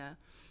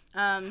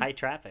 High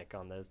traffic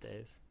on those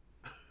days.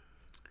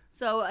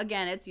 So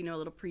again, it's a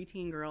little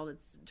preteen girl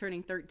that's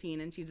turning 13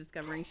 and she's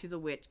discovering she's a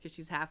witch because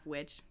she's half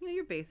witch.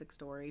 Your basic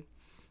story.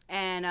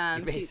 And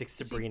Your basic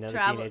Sabrina the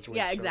Teenage Witch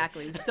Yeah, story.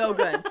 exactly. So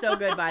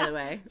good, by the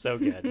way. So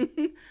good.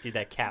 Dude,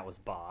 that cat was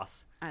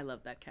boss. I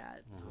love that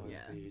cat. Oh, Yeah.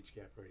 it's the age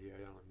gap right here.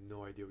 I have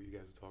no idea what you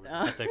guys are talking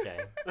about. That's okay.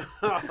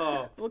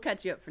 Oh. We'll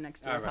catch you up for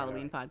next year's All right,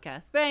 Halloween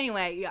podcast. But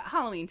anyway, yeah,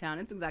 Halloween Town.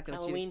 It's exactly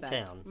what Halloween you'd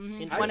expect. Town.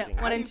 Mhm. Interesting.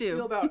 One and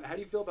two. How do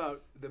you feel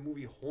about the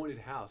movie Haunted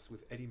House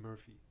with Eddie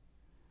Murphy?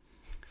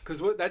 Because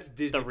that's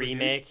Disney. The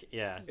produced. remake?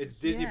 Yeah. It's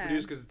Disney Yeah.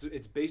 produced because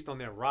it's based on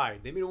their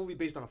ride. They made a movie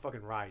based on a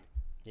fucking ride.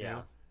 you Yeah.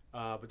 know?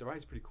 But the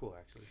ride's pretty cool,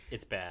 actually.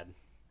 It's bad.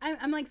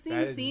 I'm like seeing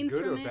Bad isn't scenes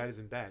good from or it. bad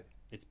isn't bad?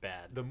 It's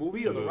bad. The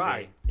movie or the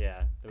ride?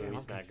 Yeah, the Damn,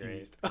 movie's I'm not great.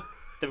 confused.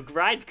 The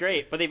ride's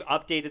great, but they've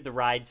updated the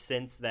ride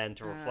since then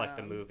to reflect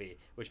the Oh. movie,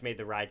 which made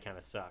the ride kind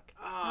of suck.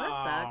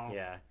 that sucks.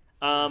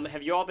 Yeah.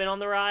 Have you all been on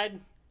the ride?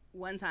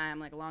 One time,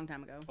 like a long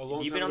time ago. A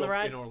long You time been on the ago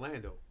ride? in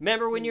Orlando.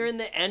 Remember when you're in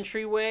the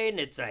entryway and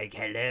it's like,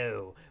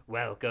 hello,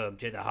 welcome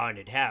to the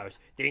haunted house.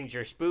 Things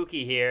are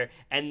spooky here.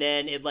 And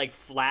then it like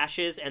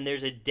flashes and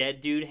there's a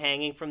dead dude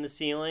hanging from the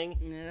ceiling.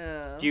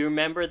 Ugh. Do you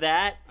remember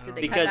that? Did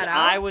they Because cut that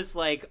out? I was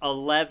like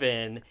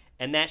 11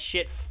 and that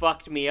shit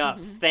fucked me up.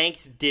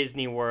 Thanks,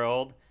 Disney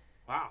World.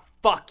 Wow.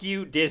 Fuck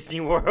you, Disney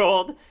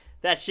World.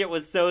 That shit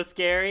was so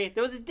scary.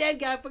 There was a dead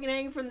guy fucking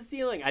hanging from the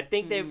ceiling. I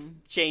think they've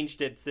changed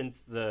it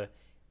since the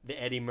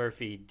Eddie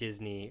Murphy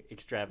Disney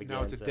extravaganza.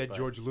 Now it's a dead but-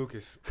 George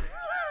Lucas.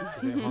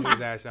 'Cause they hung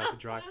his ass out to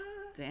dry.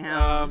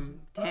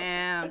 Damn.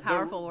 Damn.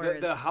 Powerful words.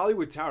 The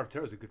Hollywood Tower of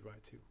Terror is a good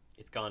ride, too.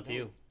 It's gone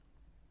too.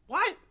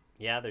 What?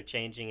 Yeah, they're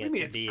changing it What do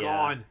you to mean be. it's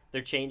gone?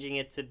 They're changing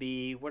it to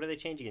be. What are they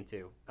changing it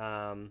to?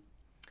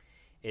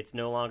 It's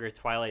no longer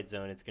Twilight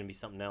Zone. It's gonna be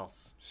something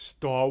else.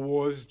 Star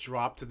Wars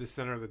dropped to the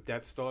center of the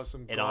Death Star.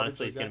 Some It garbage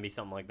honestly like is gonna that? be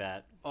something like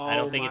that. Oh I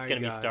don't think it's my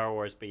gonna be God. Star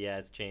Wars, but yeah,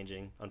 it's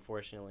changing.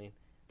 Unfortunately,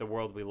 the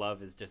world we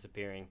love is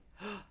disappearing.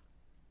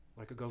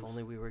 Like a ghost. If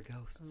only we were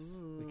ghosts,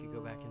 we could go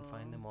back and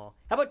find them all.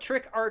 How about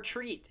Trick or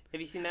Treat? Have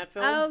you seen that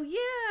film? Oh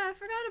yeah, I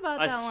forgot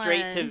about A that one.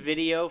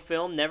 straight-to-video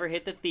film, never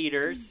hit the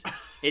theaters.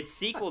 Its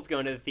sequel's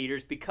going to the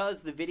theaters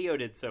because the video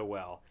did so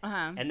well.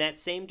 Uh-huh. And that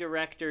same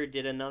director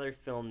did another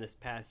film this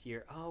past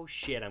year. Oh,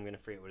 shit, I'm going to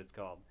forget what it's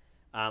called.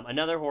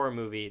 Another horror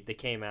movie that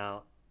came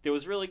out that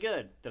was really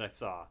good that I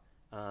saw.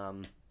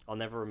 I'll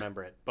never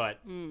remember it. But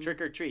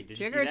Trick or Treat, did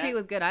you see Trick or that? Treat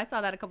was good. I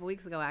saw that a couple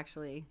weeks ago,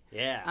 actually.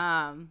 Yeah.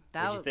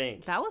 That What'd you was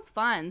think? that was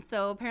fun.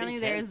 So apparently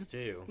intense,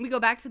 too. we go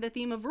back to the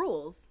theme of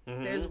rules.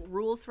 Mhm. There's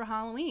rules for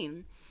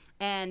Halloween,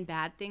 and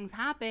bad things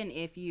happen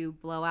if you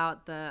blow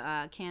out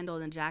the candle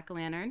in the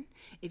jack-o'-lantern.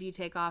 If you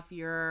take off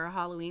your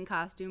Halloween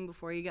costume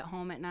before you get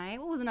home at night.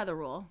 What was another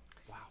rule?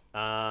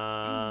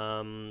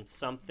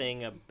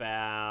 Something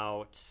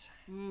about...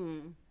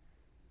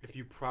 If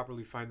you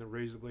properly find the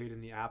razor blade in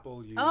the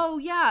apple, you. Oh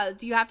yeah,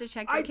 do you have to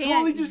check your I can?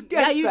 totally just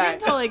guessed Yeah, you that.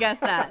 did totally guess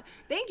that.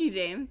 Thank you,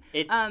 James.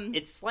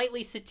 It's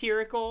slightly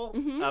satirical,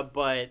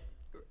 but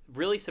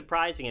really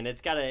surprising, and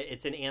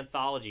it's an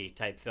anthology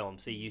type film.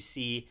 So you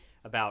see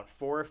about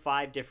 4 or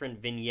 5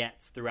 different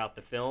vignettes throughout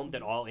the film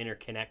that all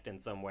interconnect in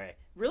some way.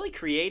 Really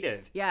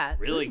creative. Yeah, it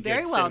Really was good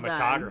very well done.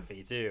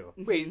 cinematography too.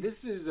 Wait,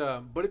 this is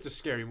but it's a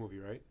scary movie,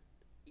 right?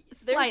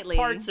 There's Slightly.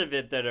 parts of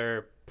it that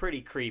are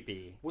pretty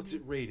creepy. What's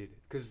it rated?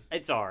 Because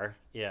It's R,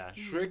 yeah.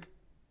 Trick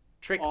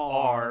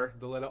R.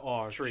 the letter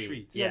R, Treat.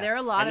 treat. Yeah, Yeah. there are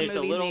a lot And of there's a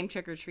movies little- named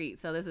Trick or Treat.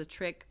 So this is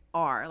Trick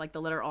R, like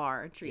the letter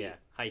R, treat. Yeah,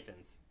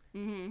 hyphens.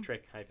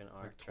 Trick hyphen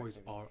R. Like Trick Toys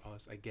hyphen. R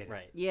Us. I get it.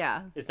 Right.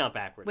 Yeah. It's not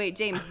backwards. Wait,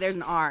 though. James, there's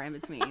an R in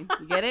between.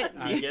 You get it?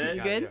 You get it? You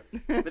Yeah, good?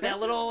 But that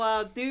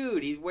little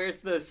dude, he wears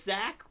the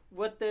sack.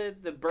 What the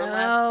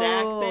burlap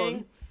sack Oh.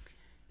 thing?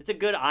 It's a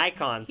good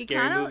icon, He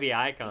scary kinda- movie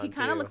icon. He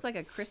kind of too. looks like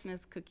a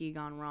Christmas cookie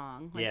gone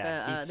wrong. Like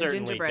yeah, he the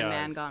certainly gingerbread does,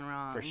 man gone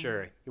wrong. for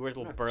sure. He wears a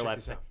little I'll have to check burlap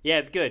this sack. out. Yeah,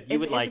 it's good. You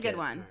would It's like a good it.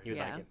 one. You would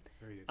Yeah. like it.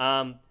 Very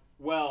good.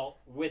 Well,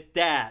 with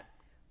that,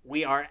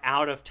 we are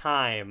out of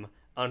time.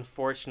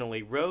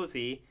 Unfortunately,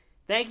 Rosie,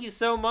 thank you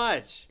so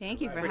much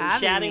Thank you for for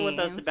having chatting me. with It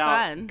us was about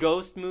fun.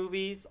 ghost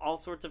movies, all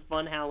sorts of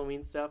fun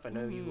Halloween stuff. I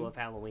know you love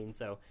Halloween,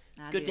 so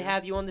it's I good to do.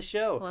 have you on the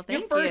show. Well, Your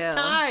thank first you.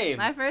 time.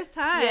 My first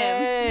time.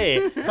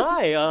 Yay!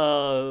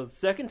 Hi,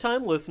 second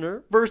time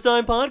listener, first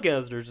time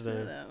podcaster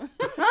today.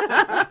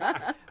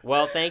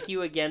 Well, thank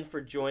you again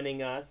for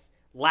joining us.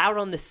 Loud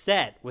on the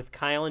Set with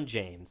Kyle and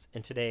James,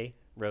 and today,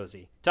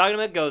 Rosie. Talking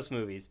about ghost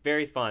movies.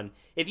 Very fun.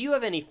 If you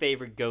have any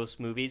favorite ghost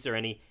movies or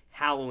any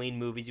Halloween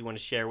movies you want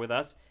to share with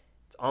us,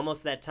 it's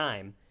almost that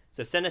time.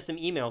 So send us some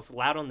emails,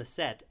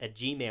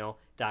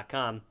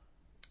 loudontheset@gmail.com.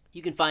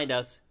 You can find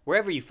us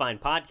wherever you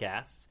find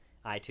podcasts,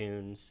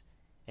 iTunes,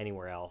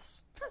 anywhere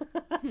else.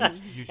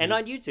 And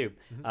on YouTube.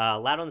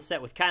 Loud on the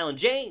Set with Kyle and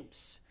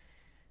James.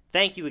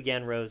 Thank you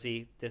again,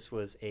 Rosie. This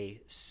was a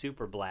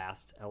super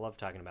blast. I love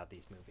talking about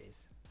these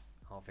movies.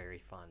 All very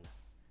fun.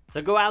 So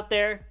go out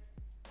there,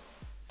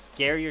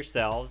 scare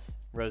yourselves.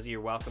 Rosie, you're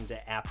welcome to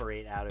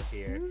apparate out of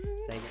here.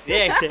 Thank you.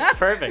 Yeah,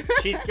 perfect.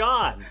 She's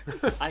gone.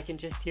 I can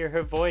just hear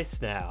her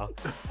voice now.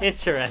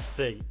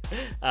 Interesting.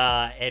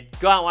 And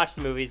go out and watch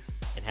the movies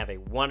and have a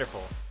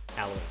wonderful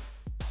Halloween.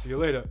 See you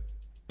later.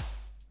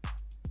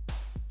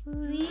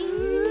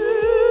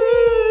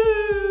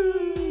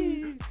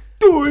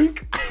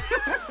 Doink.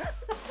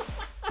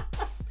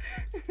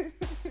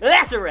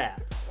 That's a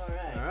wrap. All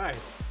right. All right.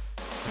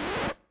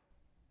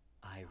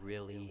 I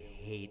really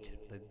hate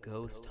the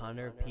ghost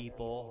hunter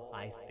people.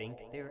 I think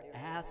they're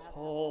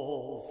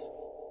assholes.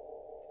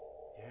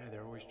 Yeah,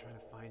 they're always trying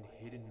to find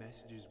hidden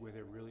messages where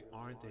there really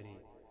aren't any.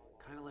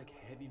 Kind of like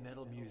heavy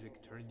metal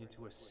music turning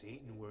into a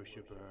Satan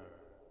worshiper.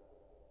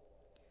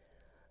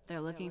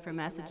 They're looking for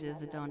messages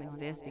that don't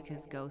exist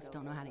because ghosts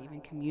don't know how to even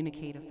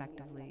communicate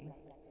effectively.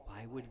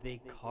 Why would they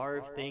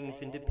carve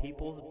things into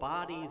people's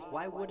bodies?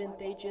 Why wouldn't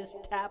they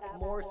just tap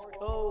Morse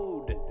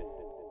code?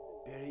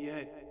 Better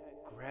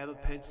yet, grab a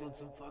pencil and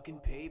some fucking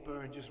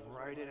paper and just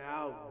write it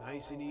out.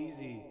 Nice and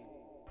easy.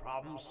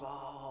 Problem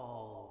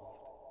solved.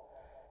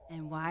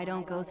 And why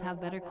don't ghosts have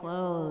better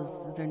clothes?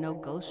 Is there no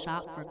ghost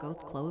shop for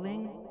ghost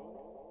clothing?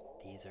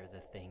 These are the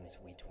things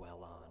we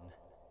dwell on.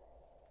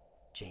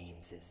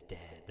 James is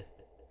dead.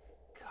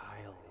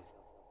 Kyle is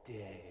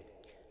dead.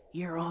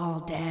 You're all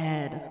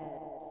dead.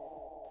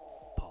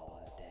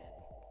 Paul is dead.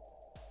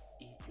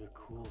 Eat your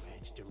Cool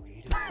Ranch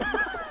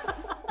Doritos.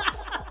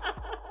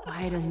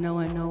 Why does no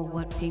one know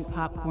what pink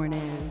popcorn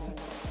is?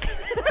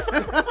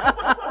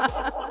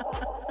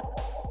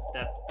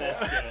 That's good.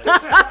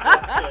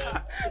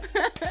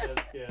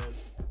 That's good.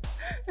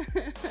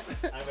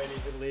 I might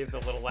even leave the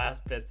little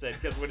last bits in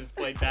because when it's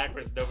played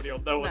backwards, nobody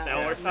will know what the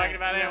hell we're talking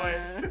about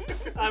anyway.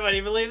 I might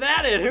even leave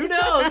that in. Who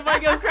knows? It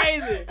might go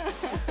crazy.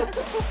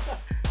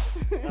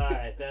 All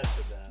right,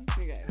 that's enough.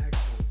 Okay.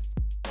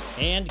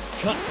 And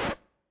cut.